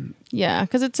 right? Yeah,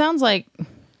 because it sounds like.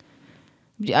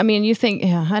 You think,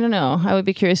 I don't know. I would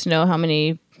be curious to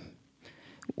know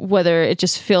whether it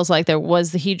just feels like there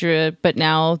was the Hydra, but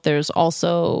now there's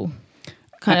also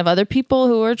kind of other people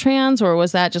who are trans, or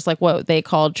was that just what they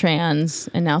called trans,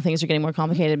 and now things are getting more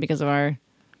complicated because of our...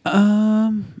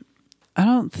 I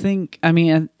don't think, I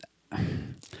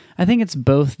think it's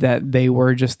both that they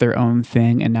were just their own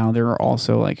thing, and now there are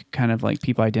also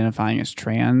people identifying as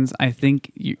trans. I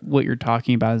think what you're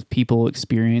talking about is people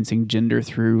experiencing gender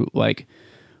through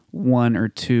one or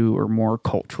two or more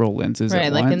cultural lenses right,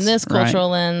 at once. In this cultural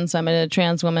right? lens, I'm a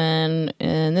trans woman.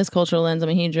 In this cultural lens, I'm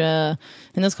a Hydra.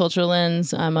 In this cultural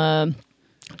lens, I'm a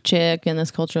chick. In this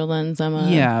cultural lens, I'm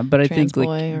a but I think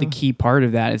the key part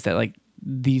of that is that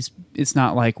it's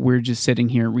not we're just sitting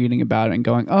here reading about it and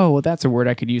going, oh, well, that's a word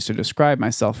I could use to describe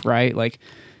myself, right?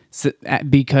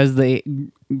 Because they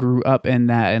grew up in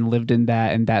that and lived in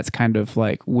that, and that's kind of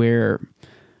where,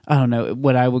 I don't know,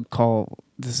 what I would call,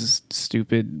 this is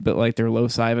stupid, but their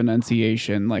loci of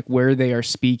enunciation, where they are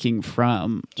speaking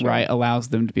from, sure. right, allows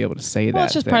them to be able to say that. Well,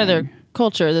 it's just part of their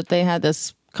culture that they had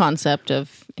this concept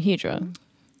of Hydra.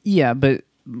 Yeah, but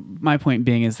my point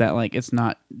being is that like it's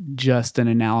not just an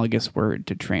analogous word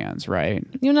to trans, right?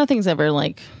 Nothing's ever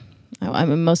like. I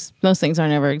mean, most things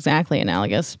aren't ever exactly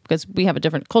analogous because we have a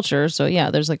different culture. So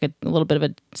yeah, there's like a little bit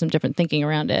of some different thinking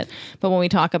around it. But when we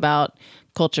talk about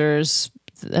cultures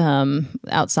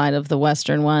outside of the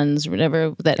Western ones,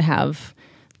 whatever that had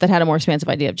a more expansive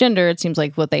idea of gender, it seems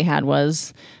like what they had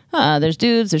was there's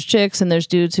dudes, there's chicks, and there's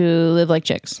dudes who live like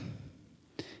chicks.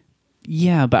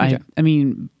 Yeah, but I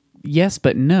mean, yes,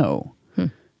 but no.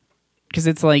 Because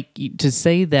it's like to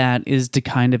say that is to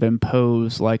kind of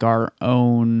impose like our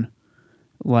own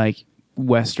like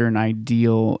Western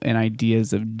ideal and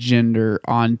ideas of gender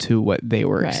onto what they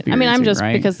were experiencing. I mean, I'm just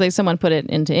right? because someone put it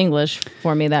into English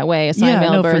for me that way. Assigned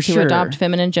male birth to adopt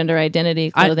feminine gender identity,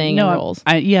 clothing, and roles.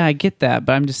 I get that,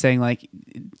 but I'm just saying like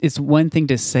it's one thing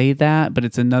to say that, but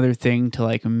it's another thing to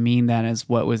like mean that as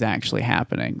what was actually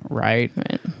happening, right?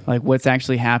 Like what's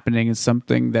actually happening is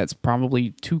something that's probably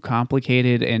too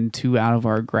complicated and too out of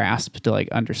our grasp to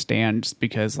like understand, just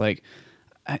because like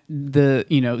the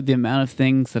amount of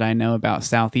things that I know about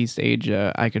Southeast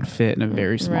Asia I could fit in a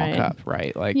very small cup,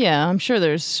 right? Like yeah, I'm sure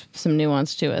there's some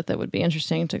nuance to it that would be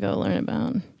interesting to go learn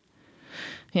about.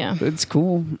 Yeah, it's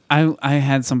cool. I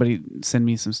had somebody send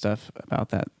me some stuff about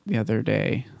that the other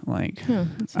day, like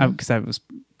because I was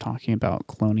talking about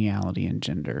coloniality and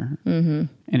gender.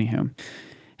 Anywho.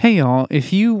 Hey y'all,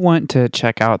 if you want to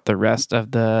check out the rest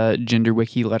of the Gender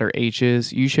Wiki letter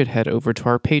H's, you should head over to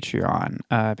our Patreon,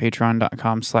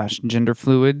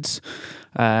 patreon.com/genderfluids.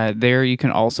 There you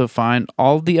can also find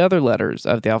all the other letters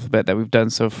of the alphabet that we've done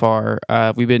so far.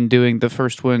 We've been doing the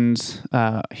first ones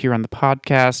here on the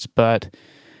podcast, but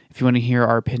if you want to hear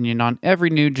our opinion on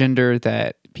every new gender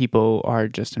that people are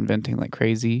just inventing like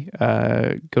crazy,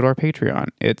 go to our Patreon.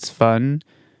 It's fun.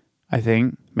 I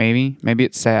think maybe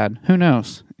it's sad. Who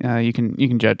knows? You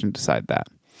can judge and decide that.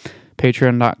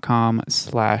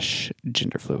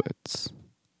 Patreon.com/genderfluids.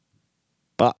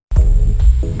 But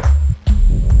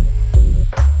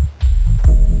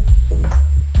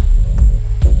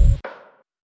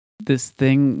this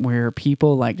thing where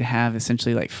people like to have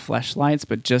essentially like fleshlights,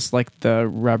 but just like the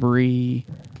rubbery.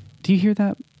 Do you hear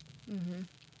that? Mm-hmm.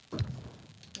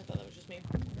 I thought that was just me.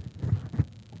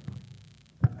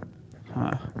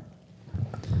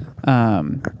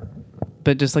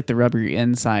 But just like the rubbery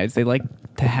insides, they like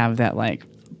to have that like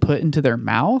put into their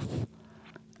mouth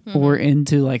or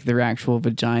into like their actual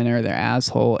vagina or their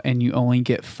asshole, and you only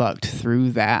get fucked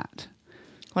through that.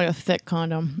 Like a thick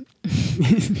condom.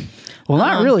 Well,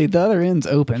 not really. The other end's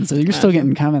open, so you're still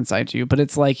getting cum inside you, but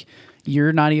it's like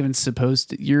you're not even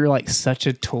supposed to. You're like such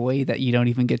a toy that you don't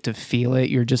even get to feel it.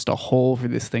 You're just a hole for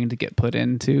this thing to get put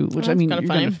into, which I mean, you're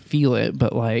going to feel it,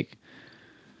 but like,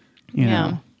 you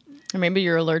know. Or maybe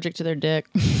you're allergic to their dick.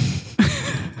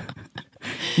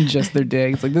 Just their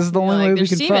dick. It's like, this is the only way we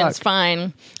can fuck. It's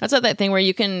fine. That's not that thing where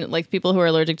you can, like, people who are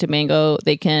allergic to mango,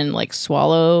 they can, like,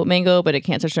 swallow mango, but it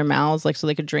can't touch their mouths. Like, so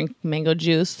they could drink mango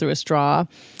juice through a straw,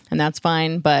 and that's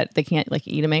fine, but they can't, like,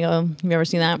 eat a mango. Have you ever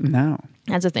seen that? No.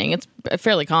 That's a thing. It's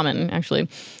fairly common, actually.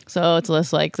 So it's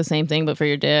less like the same thing, but for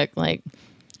your dick. Like,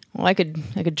 well, I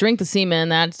could drink the semen.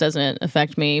 That doesn't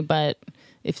affect me, but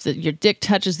if your dick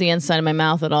touches the inside of my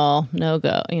mouth at all, no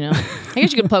go. You know, I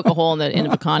guess you could poke a hole in the end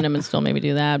of a condom and still maybe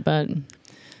do that, but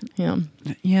yeah,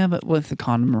 but what if the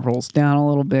condom rolls down a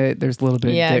little bit? There's a little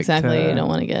bit. Yeah, of dick exactly. You don't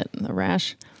want to get a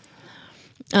rash.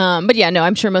 But yeah, no,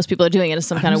 I'm sure most people are doing it as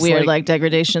some kind of weird like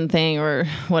degradation thing or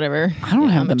whatever. I don't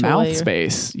have the mouth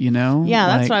space, you know.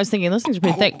 Yeah, that's what I was thinking. Those things are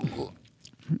pretty thick.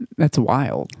 That's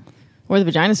wild. Or the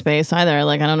vagina space either.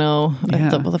 Like I don't know.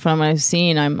 From what I've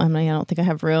seen, I don't think I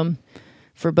have room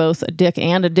for both a dick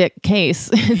and a dick case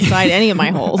inside any of my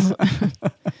holes.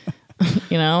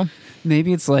 You know?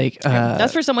 Maybe it's like...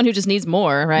 that's for someone who just needs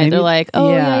more, right? They're like,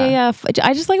 oh, yeah.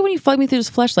 I just like it when you fuck me through this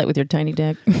fleshlight with your tiny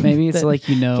dick. Maybe it's like,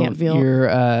 you know,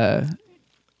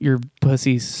 your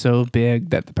pussy's so big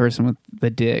that the person with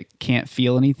the dick can't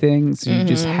feel anything, so you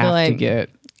just have to get...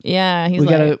 Yeah, he's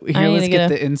let's get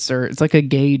the insert. It's like a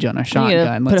gauge on a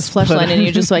shotgun. Put a fleshlight in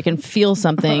you just so I can feel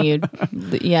something. You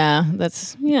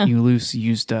loose,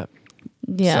 used up.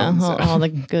 Yeah, all the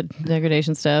good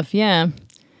degradation stuff. Yeah,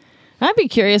 I'd be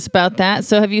curious about that.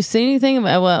 So, have you seen anything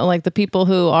about like the people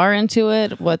who are into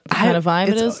it? What kind of vibe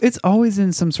it is? It's always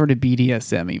in some sort of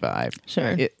BDSM vibe.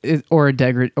 Sure,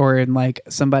 or in like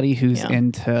somebody who's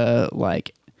into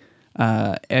like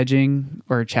edging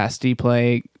or chastity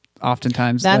play.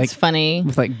 Oftentimes, that's funny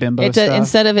with like bimbo stuff.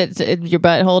 Instead of your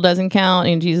butthole doesn't count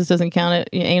and Jesus doesn't count it,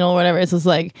 anal or whatever. It's just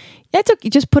like that's okay.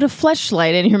 Just put a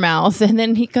fleshlight in your mouth and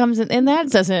then he comes in, and that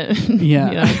doesn't.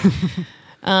 Yeah.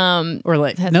 Or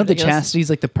like, That's no, ridiculous. the chastity's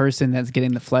like the person that's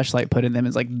getting the fleshlight put in them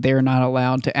is like they're not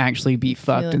allowed to actually be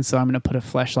fucked, Yeah. and so I'm gonna put a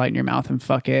fleshlight in your mouth and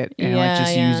fuck it, and like Yeah,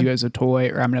 just yeah. use you as a toy,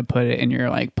 or I'm gonna put it in your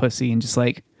like pussy and just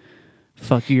like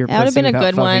fuck your That would've pussy been a without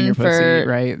good fucking one your pussy, for-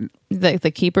 right?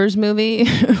 The Keepers movie,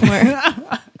 where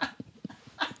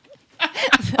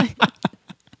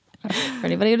for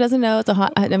anybody who doesn't know, it's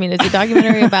a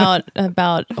documentary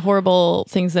about horrible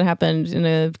things that happened in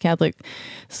a Catholic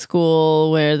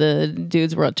school where the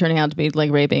dudes were turning out to be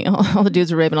like raping. All the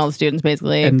dudes were raping all the students,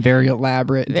 basically. And very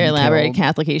elaborate, Very elaborate detailed.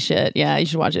 Catholic-y shit. Yeah, you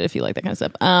should watch it if you like that kind of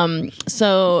stuff.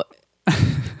 So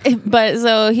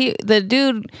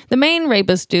the main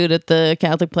rapist dude at the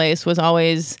Catholic place was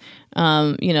always,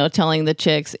 telling the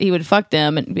chicks he would fuck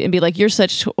them and be like, "You're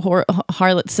such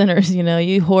harlot sinners, you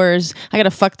whores. I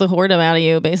gotta fuck the whoredom out of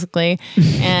you," basically.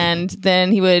 And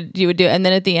then you would do, and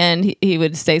then at the end he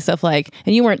would say stuff like,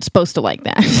 "And you weren't supposed to like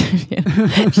that,"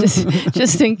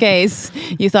 just in case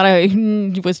you thought I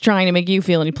was trying to make you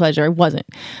feel any pleasure. I wasn't.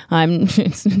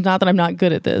 It's not that I'm not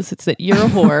good at this. It's that you're a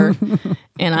whore,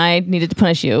 and I needed to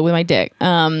punish you with my dick.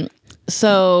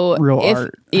 So Real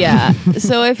art. Yeah.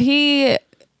 So if he.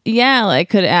 Yeah, like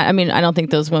could I don't think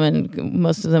those women,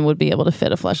 most of them would be able to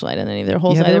fit a fleshlight in any of their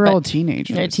holes. Yeah, they either, were but all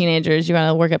teenagers. They're teenagers. You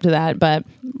gotta work up to that, but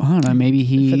I don't know. Maybe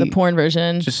he for the porn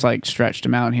version, just like stretched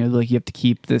him out, and he was like, "You have to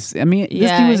keep this." I mean, this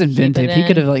Yeah, dude was keep it inventive. He in.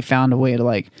 could have like found a way to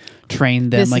like train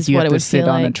them. This Like is you what have it to would sit feel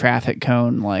on a like. traffic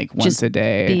cone like once just a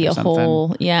day. be or a something.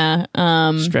 whole. Yeah.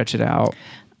 Stretch it out.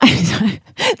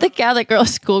 The Catholic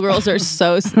schoolgirls are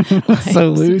so So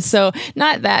loose. So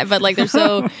not that, but like they're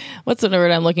so. What's the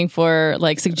word I'm looking for?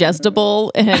 Like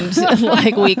suggestible and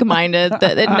like weak-minded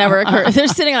that it never occurs. They're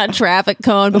sitting on a traffic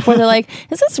cone before they're like,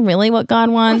 "Is this really what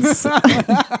God wants?"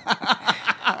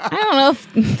 I don't know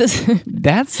if this.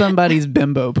 That's somebody's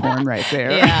bimbo porn right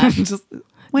there. Yeah. Just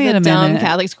wait The a dumb minute.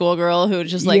 Catholic schoolgirl who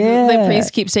just like Yeah. the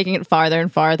priest keeps taking it farther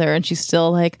and farther, and she's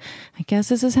still like, "I guess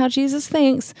this is how Jesus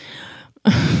thinks."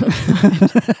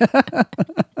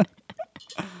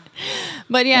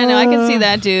 But yeah, no, I can see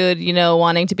that dude,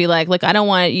 wanting to be like, "Look, I don't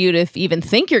want you to even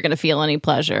think you're going to feel any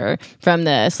pleasure from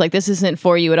this. Like, this isn't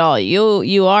for you at all.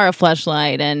 You are a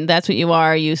fleshlight, and that's what you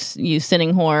are. You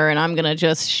sinning whore, and I'm going to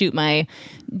just shoot my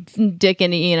dick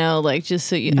in, like just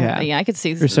so you. Yeah. I could see.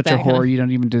 You're such a that kind whore. of- you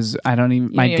don't even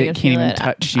my you dick don't can't feel even it.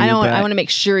 touch you. I but want to make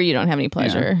sure you don't have any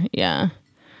pleasure. Yeah,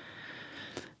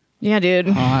 dude.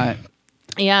 hot.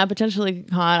 Yeah, potentially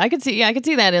hot. I could see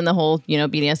that in the whole,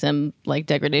 BDSM like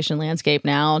degradation landscape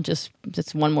now. Just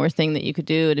one more thing that you could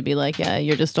do to be like, yeah,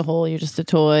 you're just a hole, you're just a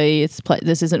toy.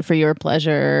 This isn't for your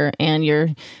pleasure, and you're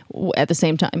at the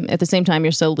same time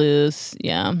you're so loose.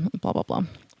 Yeah, blah blah blah.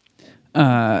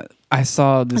 I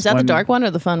saw this. Is that one, the dark one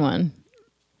or the fun one?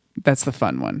 That's the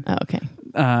fun one. Oh, okay.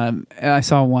 I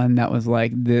saw one that was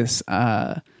like this.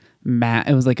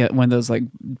 It was like one of those like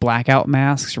blackout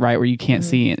masks, right, where you can't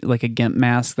see like a GIMP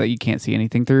mask that you can't see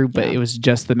anything through, but it was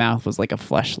just the mouth was like a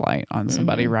fleshlight on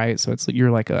somebody, right? So it's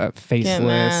you're like a faceless,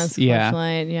 Mask, yeah.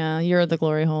 flashlight, yeah. You're the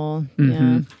glory hole.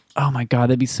 Mm-hmm. Yeah. Oh my god,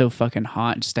 that'd be so fucking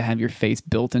hot just to have your face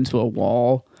built into a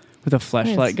wall with a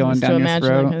fleshlight going Just to down your imagine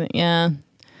throat. that kind of thing. Yeah.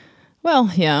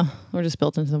 Well, yeah, we're just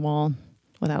built into the wall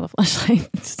without a flashlight.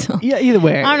 Still, Yeah, either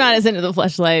way, I'm not as into the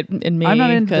flashlight in me. I'm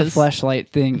not into the 'cause- fleshlight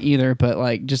thing either, but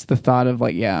like just the thought of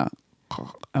like, yeah,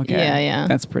 okay, Yeah.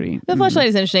 that's pretty. The flashlight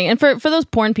is interesting, and for those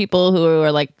porn people who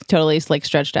are like totally like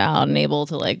stretched out and able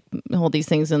to like hold these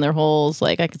things in their holes,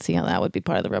 like I could see how that would be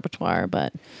part of the repertoire,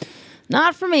 but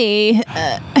not for me.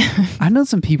 I know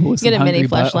some people with Get some a mini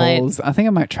hungry fleshlight. buttholes. I think I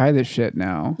might try this shit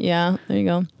now. Yeah, there you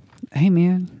go. Hey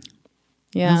man,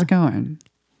 Yeah. how's it going?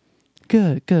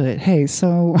 Good. Hey,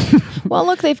 so Well,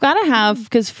 look, they've got to have,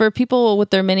 because for people with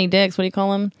their mini dicks, what do you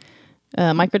call them?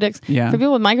 Micro dicks. Yeah. For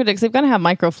people with micro dicks, they've got to have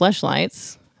micro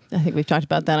fleshlights. I think we've talked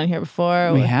about that on here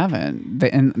before. we haven't, they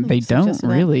don't suggested that.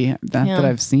 really. Not that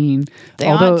I've seen. They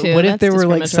Although, ought to. what if That's there were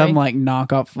like some discriminatory. like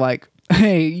knockoff, like,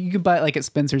 hey, you could buy like at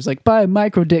Spencer's, like buy a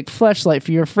micro dick fleshlight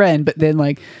for your friend, but then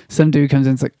like some dude comes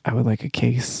in, and's like, I would like a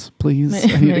case, please.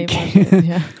 I need Mini a case. fleshlight,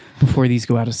 yeah. Before these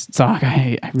go out of stock,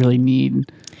 I really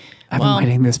need. I've Well-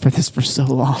 been waiting for so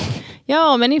long.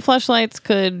 Yo, many fleshlights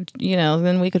could,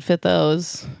 then we could fit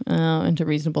those into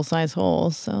reasonable size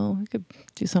holes. So we could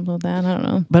do something with that. I don't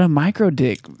know. But a micro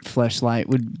dick fleshlight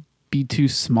would be too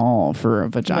small for a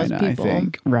vagina, I people.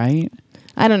 think, right?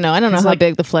 I don't know. I don't know It's how like-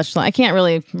 big the fleshlight. I can't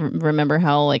really remember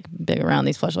how like big around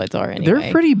these fleshlights are. Anyway,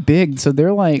 They're pretty big, so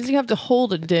they're like, because you have to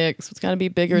hold a dick, so it's got to be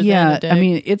bigger yeah. than a dick. I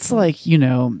mean, it's like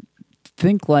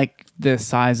think like the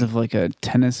size of like a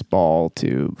tennis ball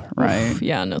tube, right?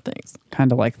 Yeah, no thanks.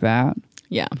 Kind of like that.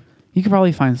 Yeah. You could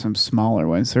probably find some smaller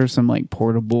ones. There's some like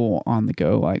portable on the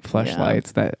go like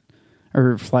fleshlights that,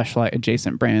 or fleshlight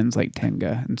adjacent brands like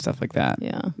Tenga and stuff like that.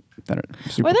 Yeah, that are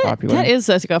super popular. That is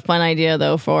such a fun idea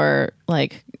though for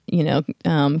like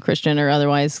Christian or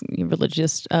otherwise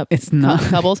religious it's not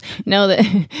couples. No,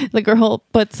 that the girl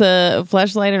puts a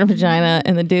fleshlight in her vagina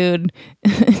and the dude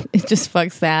it just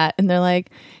fucks that, and they're like,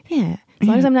 yeah. As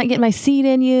long as I'm not getting my seed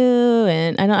in you,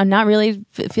 and I'm not really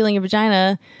feeling your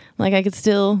vagina, like I could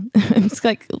still. It's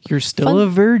like you're still a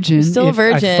virgin. You're still a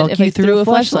virgin if I threw a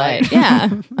fleshlight. Yeah.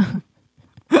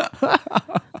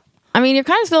 I mean, you're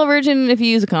kind of still a virgin if you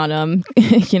use a condom.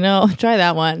 Try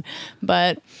that one.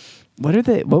 But what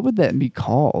would that be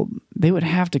called? They would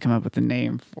have to come up with a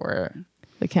name for it.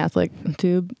 The Catholic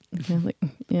tube. Catholic,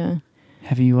 yeah.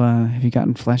 Have you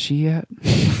gotten fleshy yet?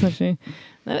 Fleshy.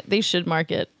 They should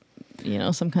market.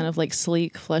 Some kind of like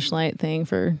sleek fleshlight thing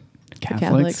for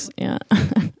Catholics. Yeah.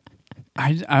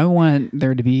 I want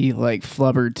there to be like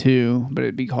Flubber too, but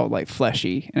it'd be called like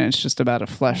Fleshy, and it's just about a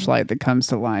fleshlight that comes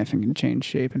to life and can change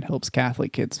shape and helps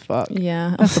Catholic kids fuck.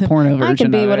 Yeah, that's the porno version. I can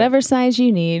be of whatever it. Size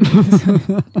you need.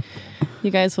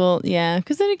 You guys will,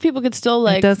 because I think people could still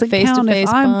like face to face.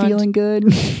 I'm feeling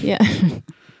good. Yeah,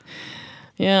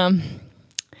 yeah.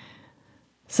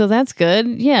 So that's good.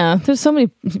 Yeah, there's so many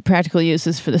practical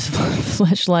uses for this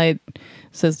fleshlight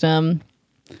system.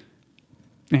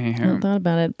 I hadn't thought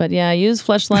about it, but yeah, use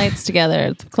fleshlights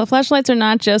together. Fleshlights are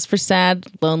not just for sad,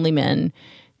 lonely men;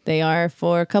 they are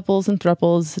for couples and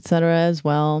thruples, etc. as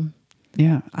well.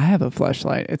 Yeah, I have a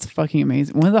fleshlight. It's fucking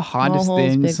amazing. One of the hottest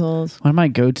things. Big holes. One of my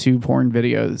go-to porn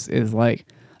videos is like,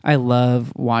 I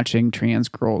love watching trans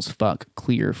girls fuck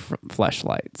clear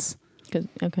fleshlights.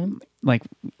 Okay. Like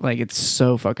it's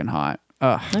so fucking hot.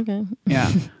 Ugh. Okay.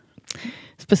 Yeah.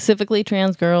 Specifically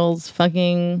trans girls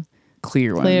fucking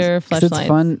clear fleshlights. It's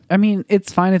fun. I mean,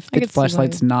 it's fine if the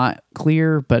fleshlight's not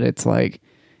clear, but it's like,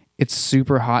 it's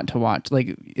super hot to watch.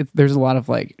 Like there's a lot of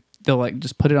like, they'll like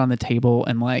just put it on the table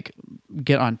and like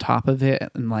get on top of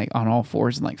it and like on all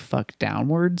fours and like fuck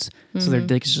downwards. Mm-hmm. So their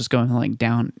dick is just going like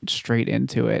down straight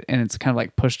into it. And it's kind of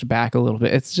like pushed back a little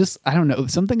bit. It's just, I don't know,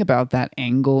 something about that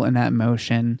angle and that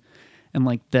motion and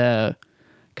like the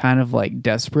kind of like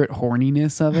desperate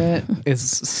horniness of it is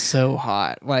so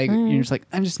hot. Like you're just like,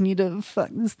 I just need to fuck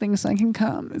this thing so I can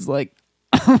come. It's like,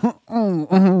 does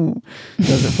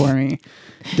it for me.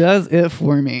 Does it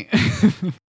for me.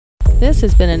 This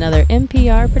has been another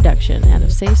NPR production out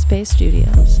of Safe Space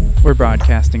Studios. We're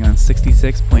broadcasting on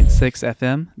 66.6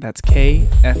 FM. That's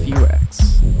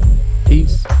KFUX.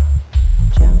 Peace.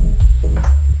 Ciao.